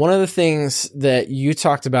 And one of the things that you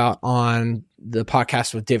talked about on the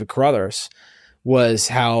podcast with David Carruthers was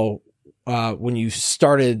how when you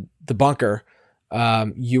started The Bunker,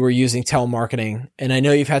 you were using telemarketing. And I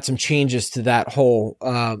know you've had some changes to that whole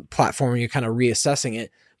platform. You're kind of reassessing it.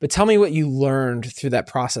 But tell me what you learned through that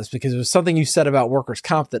process, because it was something you said about workers'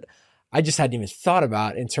 comp that I just hadn't even thought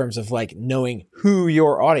about in terms of like knowing who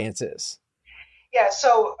your audience is. Yeah.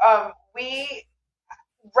 So we,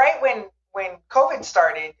 right when COVID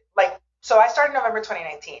started, so I started November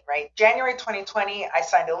 2019, right? January 2020, I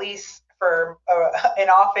signed a lease for an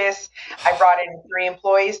office. I brought in 3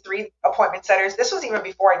 employees, 3 appointment setters. This was even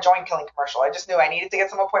before I joined Killing Commercial. I just knew I needed to get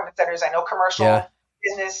some appointment setters. I know commercial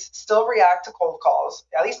business still react to cold calls.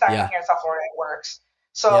 At least down here in South Florida, it works.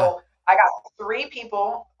 So I got 3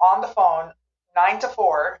 people on the phone, 9 to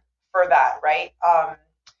 4 for that, right?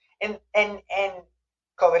 And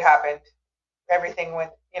COVID happened. Everything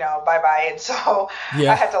went, bye-bye. And so I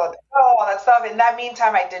had to let them go, all that stuff. In that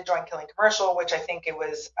meantime, I did join Killing Commercial, which I think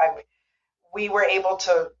we were able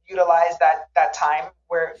to utilize that time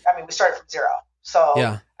where, we started from zero. So I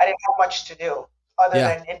didn't have much to do other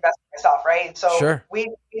than invest in myself, right? So we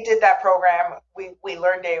did that program. We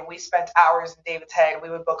learned it. We spent hours in David's head. We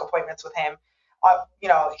would book appointments with him.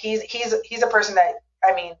 He's a person that,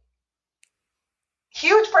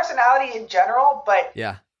 huge personality in general, but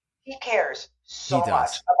he cares so much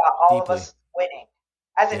about all of us winning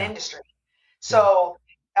as an industry. So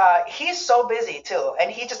he's so busy too, and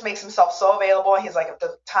he just makes himself so available. He's like, if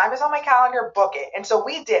the time is on my calendar, book it. And so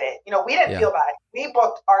we did it. We didn't feel bad. We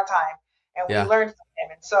booked our time, and we learned from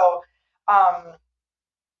him. And so,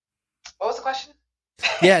 what was the question?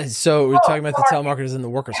 Yeah, so we're talking about the telemarketers and the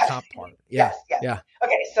workers' comp part. Yes.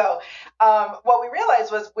 Okay, so what we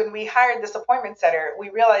realized was when we hired this appointment setter, we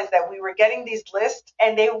realized that we were getting these lists,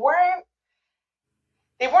 and they weren't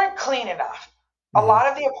clean enough. A lot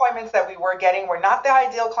of the appointments that we were getting were not the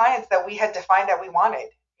ideal clients that we had defined that we wanted,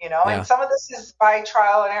 and some of this is by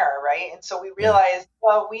trial and error, right? And so we realized,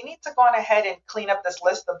 well, we need to go on ahead and clean up this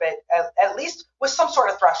list a bit, at least with some sort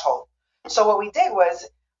of threshold. So what we did was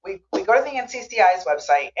we go to the NCCI's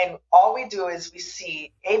website, and all we do is we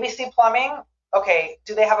see ABC Plumbing. Okay,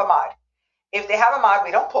 do they have a mod? If they have a mod, we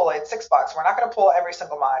don't pull it. $6. We're not going to pull every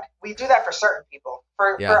single mod. We do that for certain people.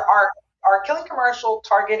 For our Killing Commercial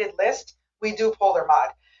targeted list, we do pull their mod.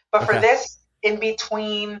 But for this, in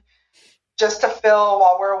between, just to fill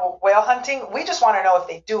while we're whale hunting, we just want to know if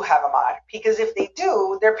they do have a mod. Because if they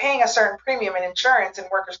do, they're paying a certain premium in insurance and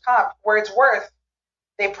workers' comp, where it's worth.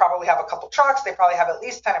 They probably have a couple trucks. They probably have at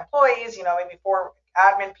least 10 employees. Maybe 4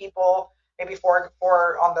 admin people, maybe 4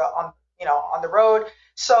 on the road.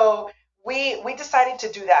 So we decided to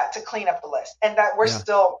do that, to clean up the list, and that we're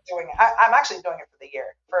still doing it. I'm actually doing it for the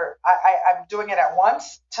year. I'm doing it at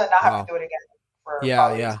once to not have to do it again for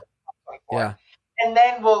 2024. And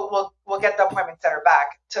then we'll get the appointment setter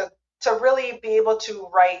back to really be able to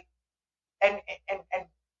write and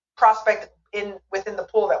prospect within the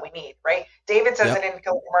pool that we need, right? David says it in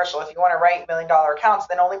Killing Commercial. If you want to write $1 million accounts,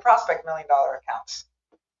 then only prospect $1 million accounts.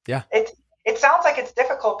 Yeah. It sounds like it's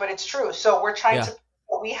difficult, but it's true. So we're trying to.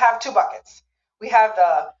 We have 2 buckets. We have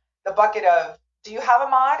the bucket of, do you have a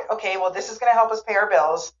mod? Okay, well, this is going to help us pay our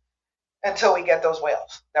bills until we get those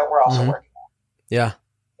whales that we're also working on. Yeah,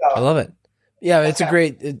 so, I love it. Yeah, it's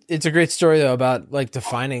a great story though about like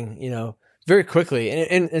defining, very quickly,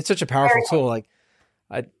 and it's such a powerful tool. Like,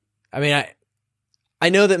 I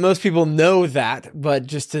know that most people know that, but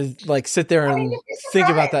just to like sit there and think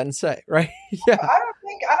about that and say, right?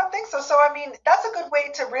 I don't think So I mean, that's a good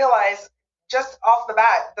way to realize just off the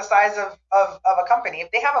bat the size of a company.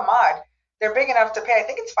 If they have a mod, they're big enough to pay. I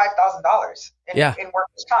think it's $5,000 in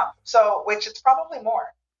workers' comp. So, which it's probably more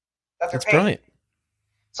that they're paying. Brilliant.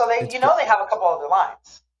 So they have a couple other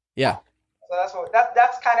lines. Yeah. So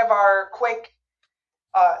that's kind of our quick.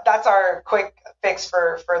 That's our quick fix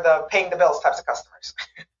for the paying the bills types of customers.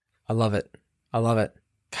 I love it.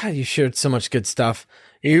 God, you shared so much good stuff.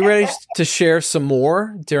 Are you ready to share some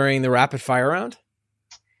more during the rapid fire round?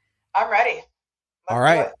 I'm ready. All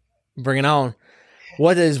right. Bring it on.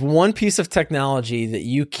 What is one piece of technology that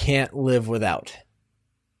you can't live without?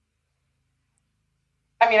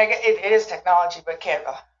 I mean, it is technology, but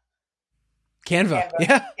Canva. Canva.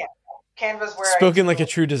 Yeah. Canva's where spoken like a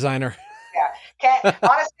true designer. Yeah.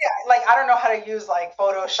 Honestly, I don't know how to use like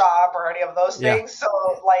Photoshop or any of those things. So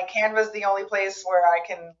like Canva's the only place where I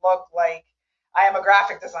can look like I am a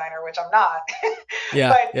graphic designer, which I'm not.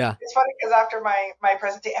 But it's funny because after my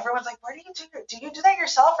presentation, everyone's like, "Where do you do that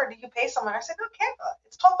yourself or do you pay someone?" I said, "No, Canva.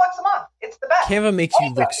 It's $12 a month. It's the best." Canva makes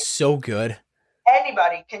you look so good.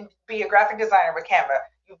 Anybody can be a graphic designer with Canva.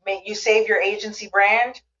 You save your agency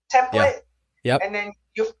brand template. Yep. And then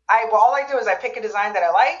all I do is I pick a design that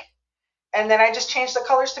I like, and then I just change the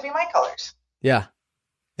colors to be my colors. Yeah.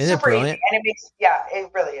 Isn't super it brilliant? Easy. And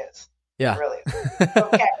it really is. Yeah. It really is. So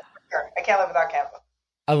Canva, sure. I can't live without Canva.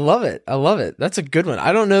 I love it. That's a good one.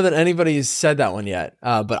 I don't know that anybody's said that one yet,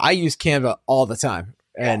 but I use Canva all the time,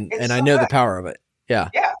 and I know the power of it. Yeah.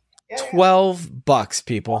 Yeah. $12,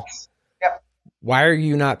 people. Yep. Why are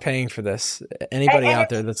you not paying for this? Anybody out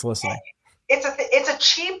there that's listening? It's a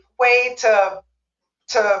cheap way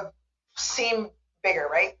to seem bigger,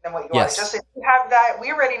 right, than what you are. Just if you have that,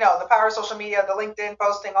 we already know the power of social media, the LinkedIn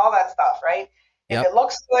posting, all that stuff, right? If it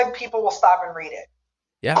looks good, people will stop and read it.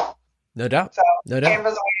 Yeah, no doubt. So Canva's a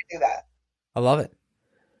way to do that. I love it.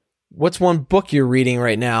 What's one book you're reading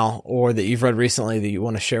right now or that you've read recently that you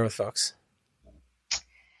want to share with folks?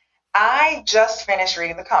 I just finished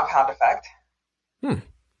reading The Compound Effect.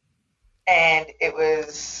 And it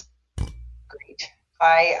was great.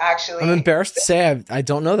 I'm embarrassed to say I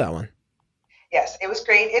don't know that one. Yes, it was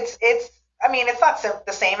great. It's not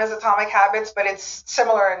the same as Atomic Habits, but it's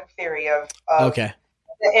similar in theory of the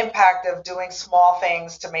impact of doing small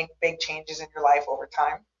things to make big changes in your life over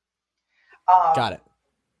time. Got it.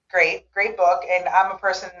 Great book. And I'm a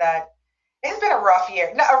person that it's been a rough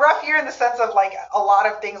year. Not a rough year in the sense of like a lot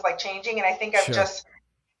of things like changing. And I think I've just,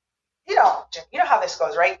 Jim, you know how this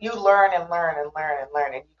goes, right? You learn and learn and learn and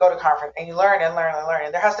learn, and you go to conference and you learn and learn and learn.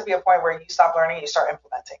 And there has to be a point where you stop learning and you start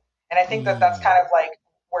implementing. And I think that's kind of like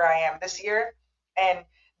where I am this year. And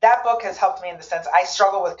that book has helped me in the sense I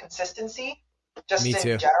struggle with consistency just in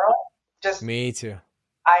general. Just me too.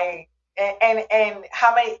 And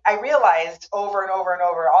how many I realized over and over and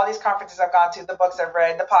over, all these conferences I've gone to, the books I've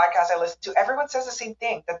read, the podcasts I listen to, everyone says the same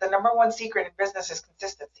thing, that the number one secret in business is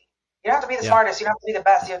consistency. You don't have to be the smartest, you don't have to be the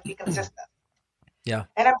best, you have to be consistent. Yeah.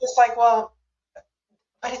 And I'm just like, well,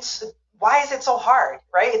 but why is it so hard,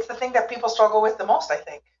 right? It's the thing that people struggle with the most, I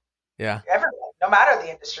think. Yeah. Everyone, no matter the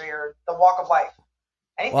industry or the walk of life.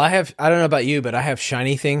 Anything. Well, I don't know about you, but I have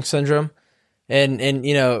shiny thing syndrome. And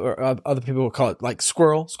other people will call it like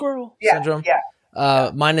squirrel syndrome.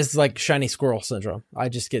 Yeah. Mine is like shiny squirrel syndrome. I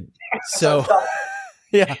just get so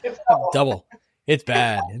double. It's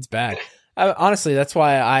bad. It's bad. Honestly, that's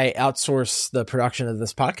why I outsource the production of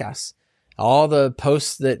this podcast. All the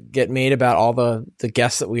posts that get made about all the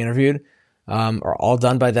guests that we interviewed are all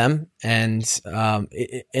done by them, and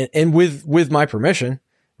with my permission,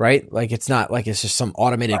 right? Like it's not like it's just some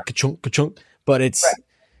automated ka-chunk, but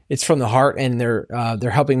it's from the heart, and they're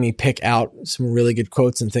helping me pick out some really good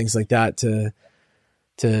quotes and things like that to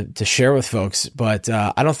share with folks. But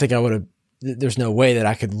I don't think I would have. There's no way that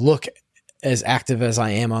I could look as active as I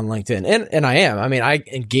am on LinkedIn, and I am. I mean, I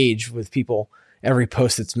engage with people every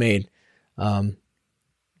post that's made.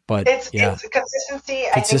 But it's consistency.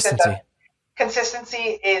 I think that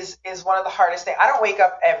consistency is one of the hardest things. I don't wake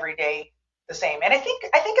up every day the same, and I think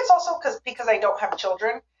it's also because I don't have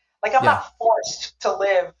children. Like I'm not forced to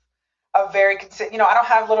live a very I don't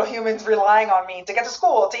have little humans relying on me to get to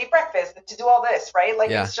school, to eat breakfast, and to do all this, right? Like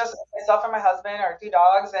it's just myself and my husband, our 2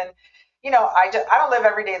 dogs, and I don't live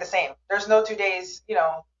every day the same. There's no 2 days.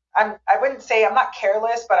 I wouldn't say I'm not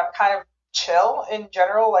careless, but I'm kind of chill in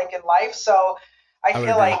general, like in life. So I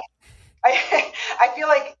feel like I feel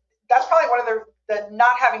like that's probably one of the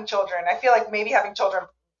not having children. I feel like maybe having children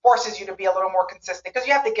forces you to be a little more consistent because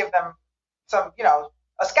you have to give them some,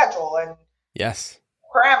 a schedule and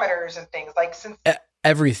parameters and things like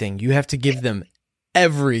everything. You have to give them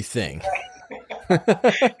everything. I don't have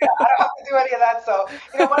to do any of that. So,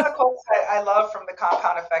 one of the quotes that I love from the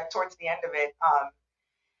Compound Effect towards the end of it,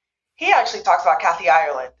 he actually talks about Kathy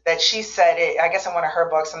Ireland, that she said it, I guess in one of her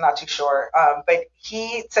books, I'm not too sure. But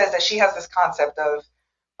he says that she has this concept of,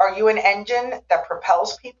 are you an engine that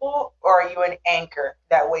propels people, or are you an anchor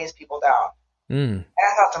that weighs people down? And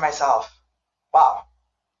I thought to myself, wow,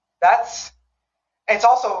 it's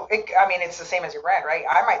also, it's the same as your brand, right?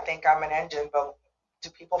 I might think I'm an engine, but do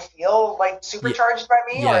people feel like supercharged by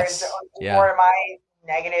me? Yes. Or am I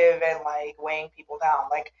negative and like weighing people down?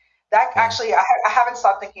 Like that actually, I haven't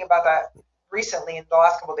stopped thinking about that recently in the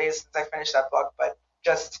last couple of days since I finished that book, but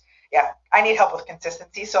just, I need help with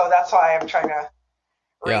consistency. So that's why I'm trying to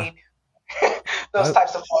read those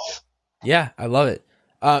types of books. Yeah, I love it.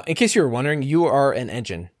 In case you were wondering, you are an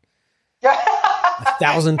engine.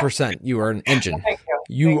 1,000%. You are an engine.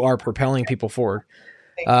 You are propelling people forward.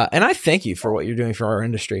 And I thank you for what you're doing for our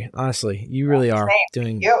industry. Honestly, you really are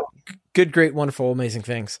doing good, great, wonderful, amazing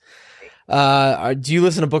things. Do you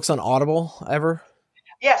listen to books on Audible ever?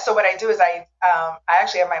 Yeah. So what I do is I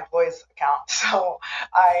actually have my employee's account. So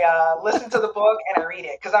I listen to the book and I read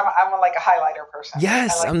it because I'm like a highlighter person.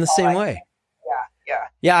 Yes, I'm the same way. Yeah.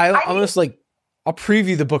 Yeah. I almost like, I'll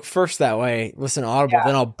preview the book first that way, listen to Audible,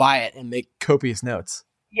 then I'll buy it and make copious notes.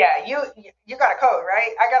 Yeah. You got a code,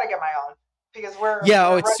 right? I got to get my own because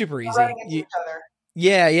it's super easy. Each other.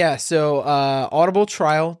 Yeah. So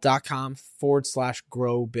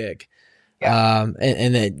audibletrial.com/grow big. Yeah.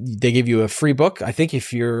 And they give you a free book. I think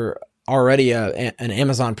if you're already an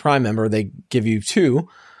Amazon Prime member, they give you 2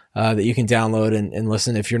 that you can download and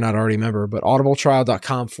listen if you're not already a member. But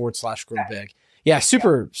audibletrial.com/grow big. Yeah,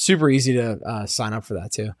 super easy to sign up for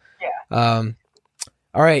that too. Yeah.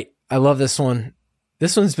 All right, I love this one.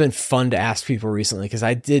 This one's been fun to ask people recently because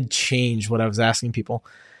I did change what I was asking people.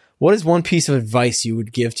 What is one piece of advice you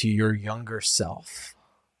would give to your younger self?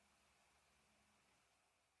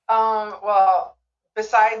 Well,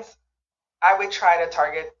 besides, I would try to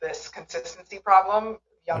target this consistency problem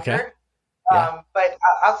younger. Okay. Yeah. But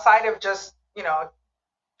outside of just,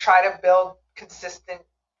 try to build consistent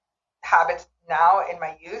habits now in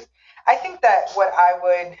my youth, I think that what I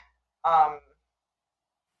would,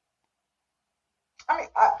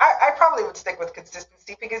 I probably would stick with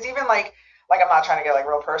consistency because even like I'm not trying to get like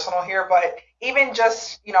real personal here, but even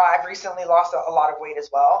just, I've recently lost a lot of weight as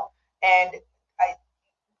well. And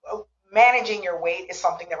managing your weight is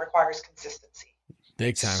something that requires consistency.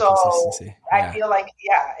 Big time consistency. Yeah. I feel like,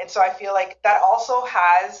 and so I feel like that also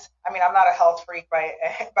has, I'm not a health freak by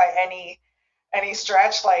any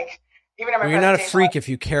stretch. Like even in my you're not a freak if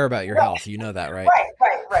you care about your health. You know that, right? Right.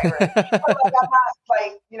 But like, I'm not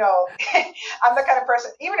like, I'm the kind of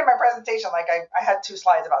person, even in my presentation, like I had 2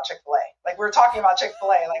 slides about Chick-fil-A. Like we were talking about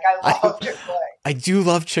Chick-fil-A. Like I love Chick-fil-A. I do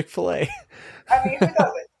love Chick-fil-A. Who doesn't?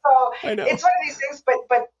 So I know. It's one of these things, but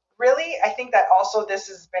really, I think that also this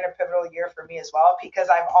has been a pivotal year for me as well because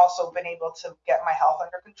I've also been able to get my health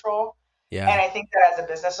under control. Yeah. And I think that as a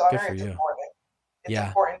business owner, it's important. It's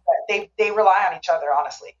important that they rely on each other,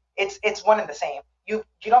 honestly. It's one and the same. You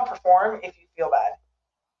don't perform if you feel bad.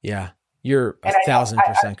 Yeah. You're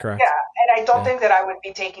 1,000% correct. Yeah. And I don't think that I would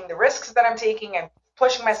be taking the risks that I'm taking and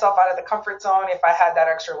pushing myself out of the comfort zone if I had that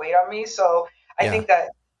extra weight on me. So I think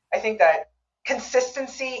that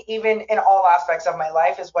consistency, even in all aspects of my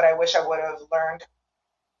life, is what I wish I would have learned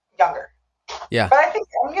younger. Yeah. But I think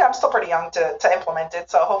I'm still pretty young to implement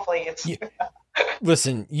it. So hopefully it's.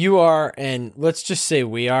 Listen, you are, and let's just say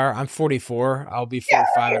we are. I'm 44. I'll be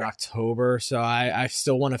 45 in October. So I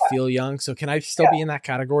still want to feel young. So can I still be in that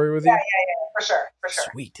category with you? Yeah. For sure.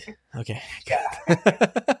 Sweet. Okay. Yeah. No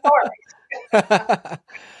worries.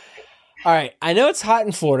 All right. I know it's hot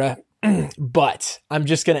in Florida, but I'm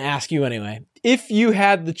just going to ask you anyway. If you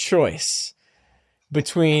had the choice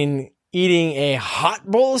between eating a hot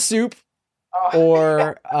bowl of soup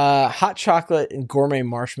or hot chocolate and gourmet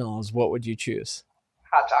marshmallows, what would you choose?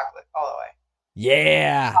 Hot chocolate all the way.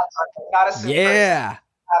 Yeah. Hot chocolate, not a soup. Yeah.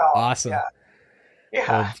 At all. Awesome. Yeah.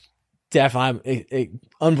 Well, Def, I'm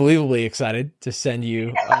unbelievably excited to send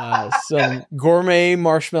you some gourmet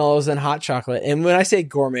marshmallows and hot chocolate. And when I say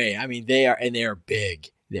gourmet, I mean they are big.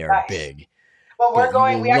 They are big. Well, we're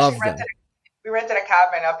going. We actually rented a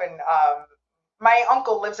cabin up in. My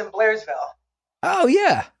uncle lives in Blairsville. Oh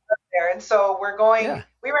yeah. There, and so we're going. Yeah.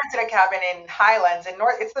 We rented a cabin in Highlands in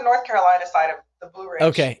It's the North Carolina side of the Blue Ridge.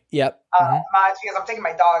 Okay. Yep. It's because I'm taking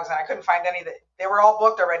my dogs and I couldn't find any that they were all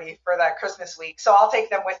booked already for that Christmas week. So I'll take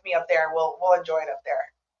them with me up there. We'll enjoy it up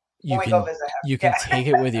there when we go visit him. You can take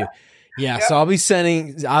it with you. Yeah. Yep. So I'll be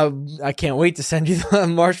sending. I can't wait to send you the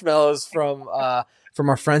marshmallows from our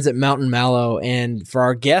friends at Mountain Mallow, and for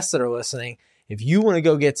our guests that are listening. if you want to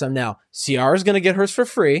go get some now, Ciara is going to get hers for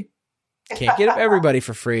free. Can't get everybody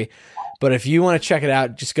for free. But if you want to check it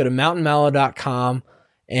out, just go to mountainmallow.com.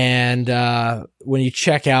 And when you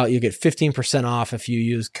check out, you get 15% off if you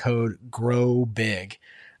use code GROWBIG.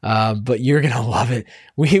 But you're going to love it.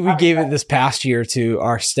 We gave it this past year to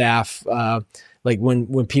our staff, like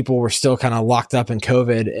when people were still kind of locked up in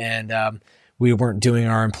COVID, and we weren't doing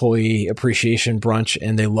our employee appreciation brunch,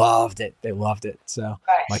 and they loved it. They loved it. So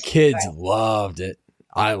my kids loved it.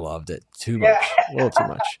 I loved it too much, a little too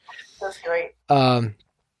much. That's great.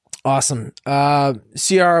 Awesome.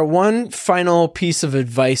 Ciara, one final piece of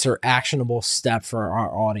advice or actionable step for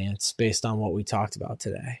our audience based on what we talked about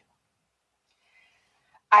today.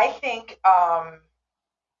 I think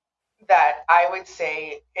that I would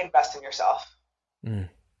say invest in yourself.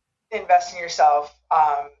 Invest in yourself.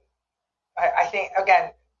 I think,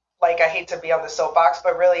 again, like, I hate to be on the soapbox,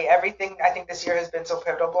 but really everything, I think this year has been so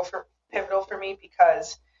pivotal for me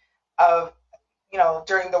because of,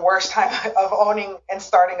 during the worst time of owning and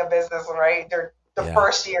starting a business, right? The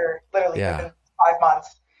first year, literally within 5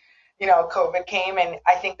 months, COVID came. And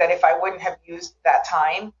I think that if I wouldn't have used that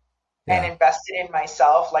time and invested in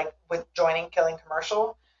myself, like with joining Killing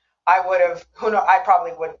Commercial, I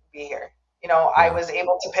probably wouldn't be here. I was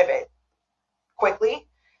able to pivot quickly.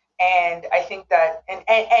 And I think that,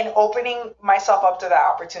 and opening myself up to that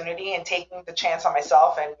opportunity and taking the chance on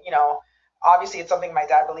myself. And, obviously it's something my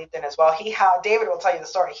dad believed in as well. David will tell you the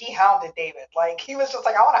story. He hounded David. Like, he was just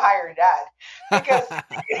like, I want to hire your dad because,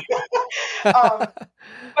 but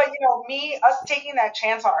us taking that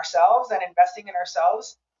chance on ourselves and investing in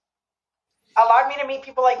ourselves allowed me to meet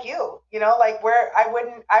people like you, like where I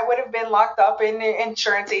would have been locked up in an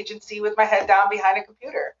insurance agency with my head down behind a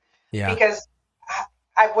computer because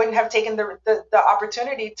I wouldn't have taken the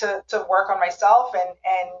opportunity to work on myself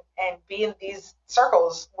and be in these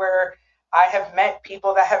circles where I have met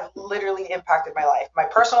people that have literally impacted my life, my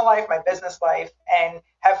personal life, my business life, and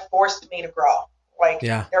have forced me to grow. Like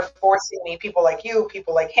they're forcing me, people like you,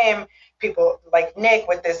 people like him, people like Nick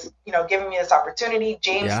with this, giving me this opportunity.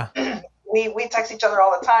 James, we text each other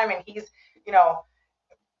all the time, and he's,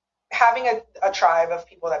 having a tribe of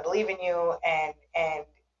people that believe in you, and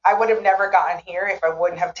I would have never gotten here if I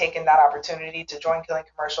wouldn't have taken that opportunity to join Killing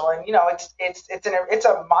Commercial. And it's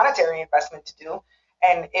a monetary investment to do,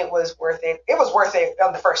 and it was worth it. It was worth it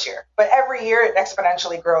on the first year, but every year it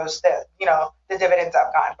exponentially grows. The dividends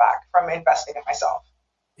I've gotten back from investing in myself.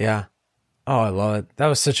 Yeah. Oh, I love it. That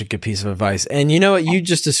was such a good piece of advice. And you know what? You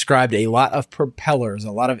just described a lot of propellers,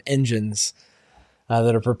 a lot of engines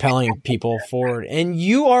that are propelling people forward, and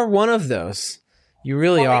you are one of those. You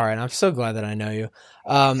really are, and I'm so glad that I know you.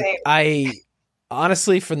 I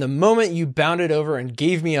honestly, from the moment you bounded over and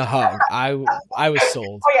gave me a hug, I was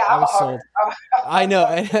sold. Oh, yeah, I was sold. I know.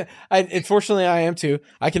 And unfortunately, I am too.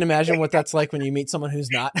 I can imagine what that's like when you meet someone who's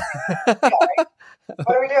not. What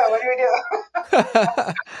do we do?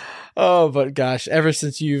 Oh, but gosh, ever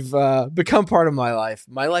since you've become part of my life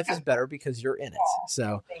is better because you're in it.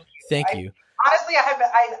 So thank you. Honestly,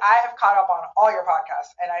 I have caught up on all your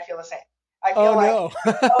podcasts, and I feel the same. I feel no.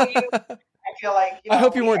 I feel like I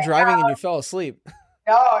hope you weren't driving and you fell asleep.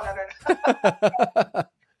 No.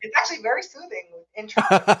 It's actually very soothing in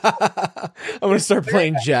traffic. I'm going to start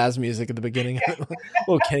playing jazz music at the beginning.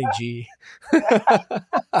 Little Kenny G. Banquet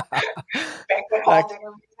hall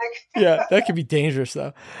dinner music. Yeah, that could be dangerous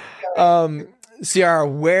though. Ciara,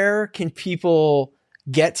 where can people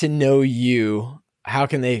get to know you? How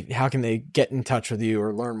can they get in touch with you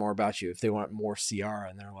or learn more about you if they want more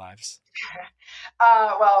Ciara in their lives?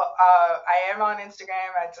 I am on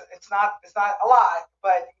Instagram. It's not a lot,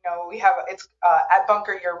 but it's at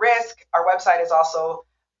Bunker Your Risk. Our website is also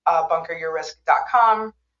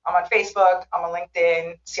bunkeryourrisk.com. I'm on Facebook. I'm on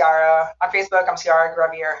LinkedIn. Ciara on Facebook. I'm Ciara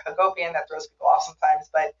Gravier Hagopian. That throws people off sometimes,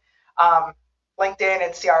 but LinkedIn,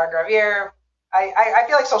 it's Ciara Gravier. I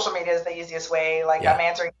feel like social media is the easiest way. Like I'm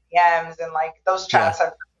answering DMs, and like those chats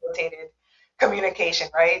have facilitated communication,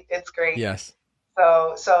 right? It's great. Yes.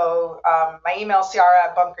 So my email is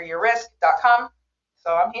ciara@bunkeryourrisk.com.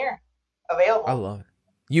 So I'm here, available. I love it.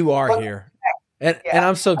 You are here. And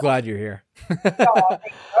I'm so glad you're here.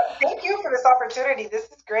 Thank you for this opportunity. This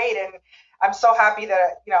is great. And I'm so happy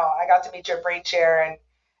that, I got to meet you at BrainShare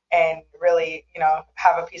and really,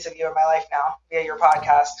 have a piece of you in my life now via your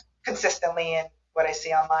podcast consistently and what I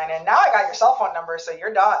see online. And now I got your cell phone number, so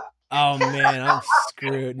you're done. Oh man, I'm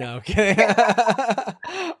screwed. No, okay.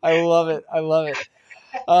 I love it.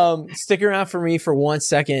 Stick around for me for 1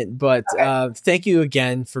 second, but thank you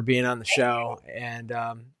again for being on the show. And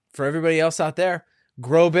for everybody else out there,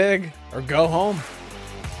 grow big or go home.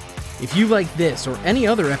 If you like this or any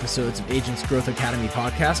other episodes of Agents Growth Academy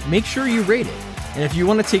podcast, make sure you rate it. And if you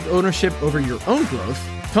want to take ownership over your own growth,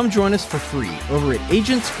 come join us for free over at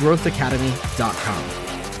agentsgrowthacademy.com.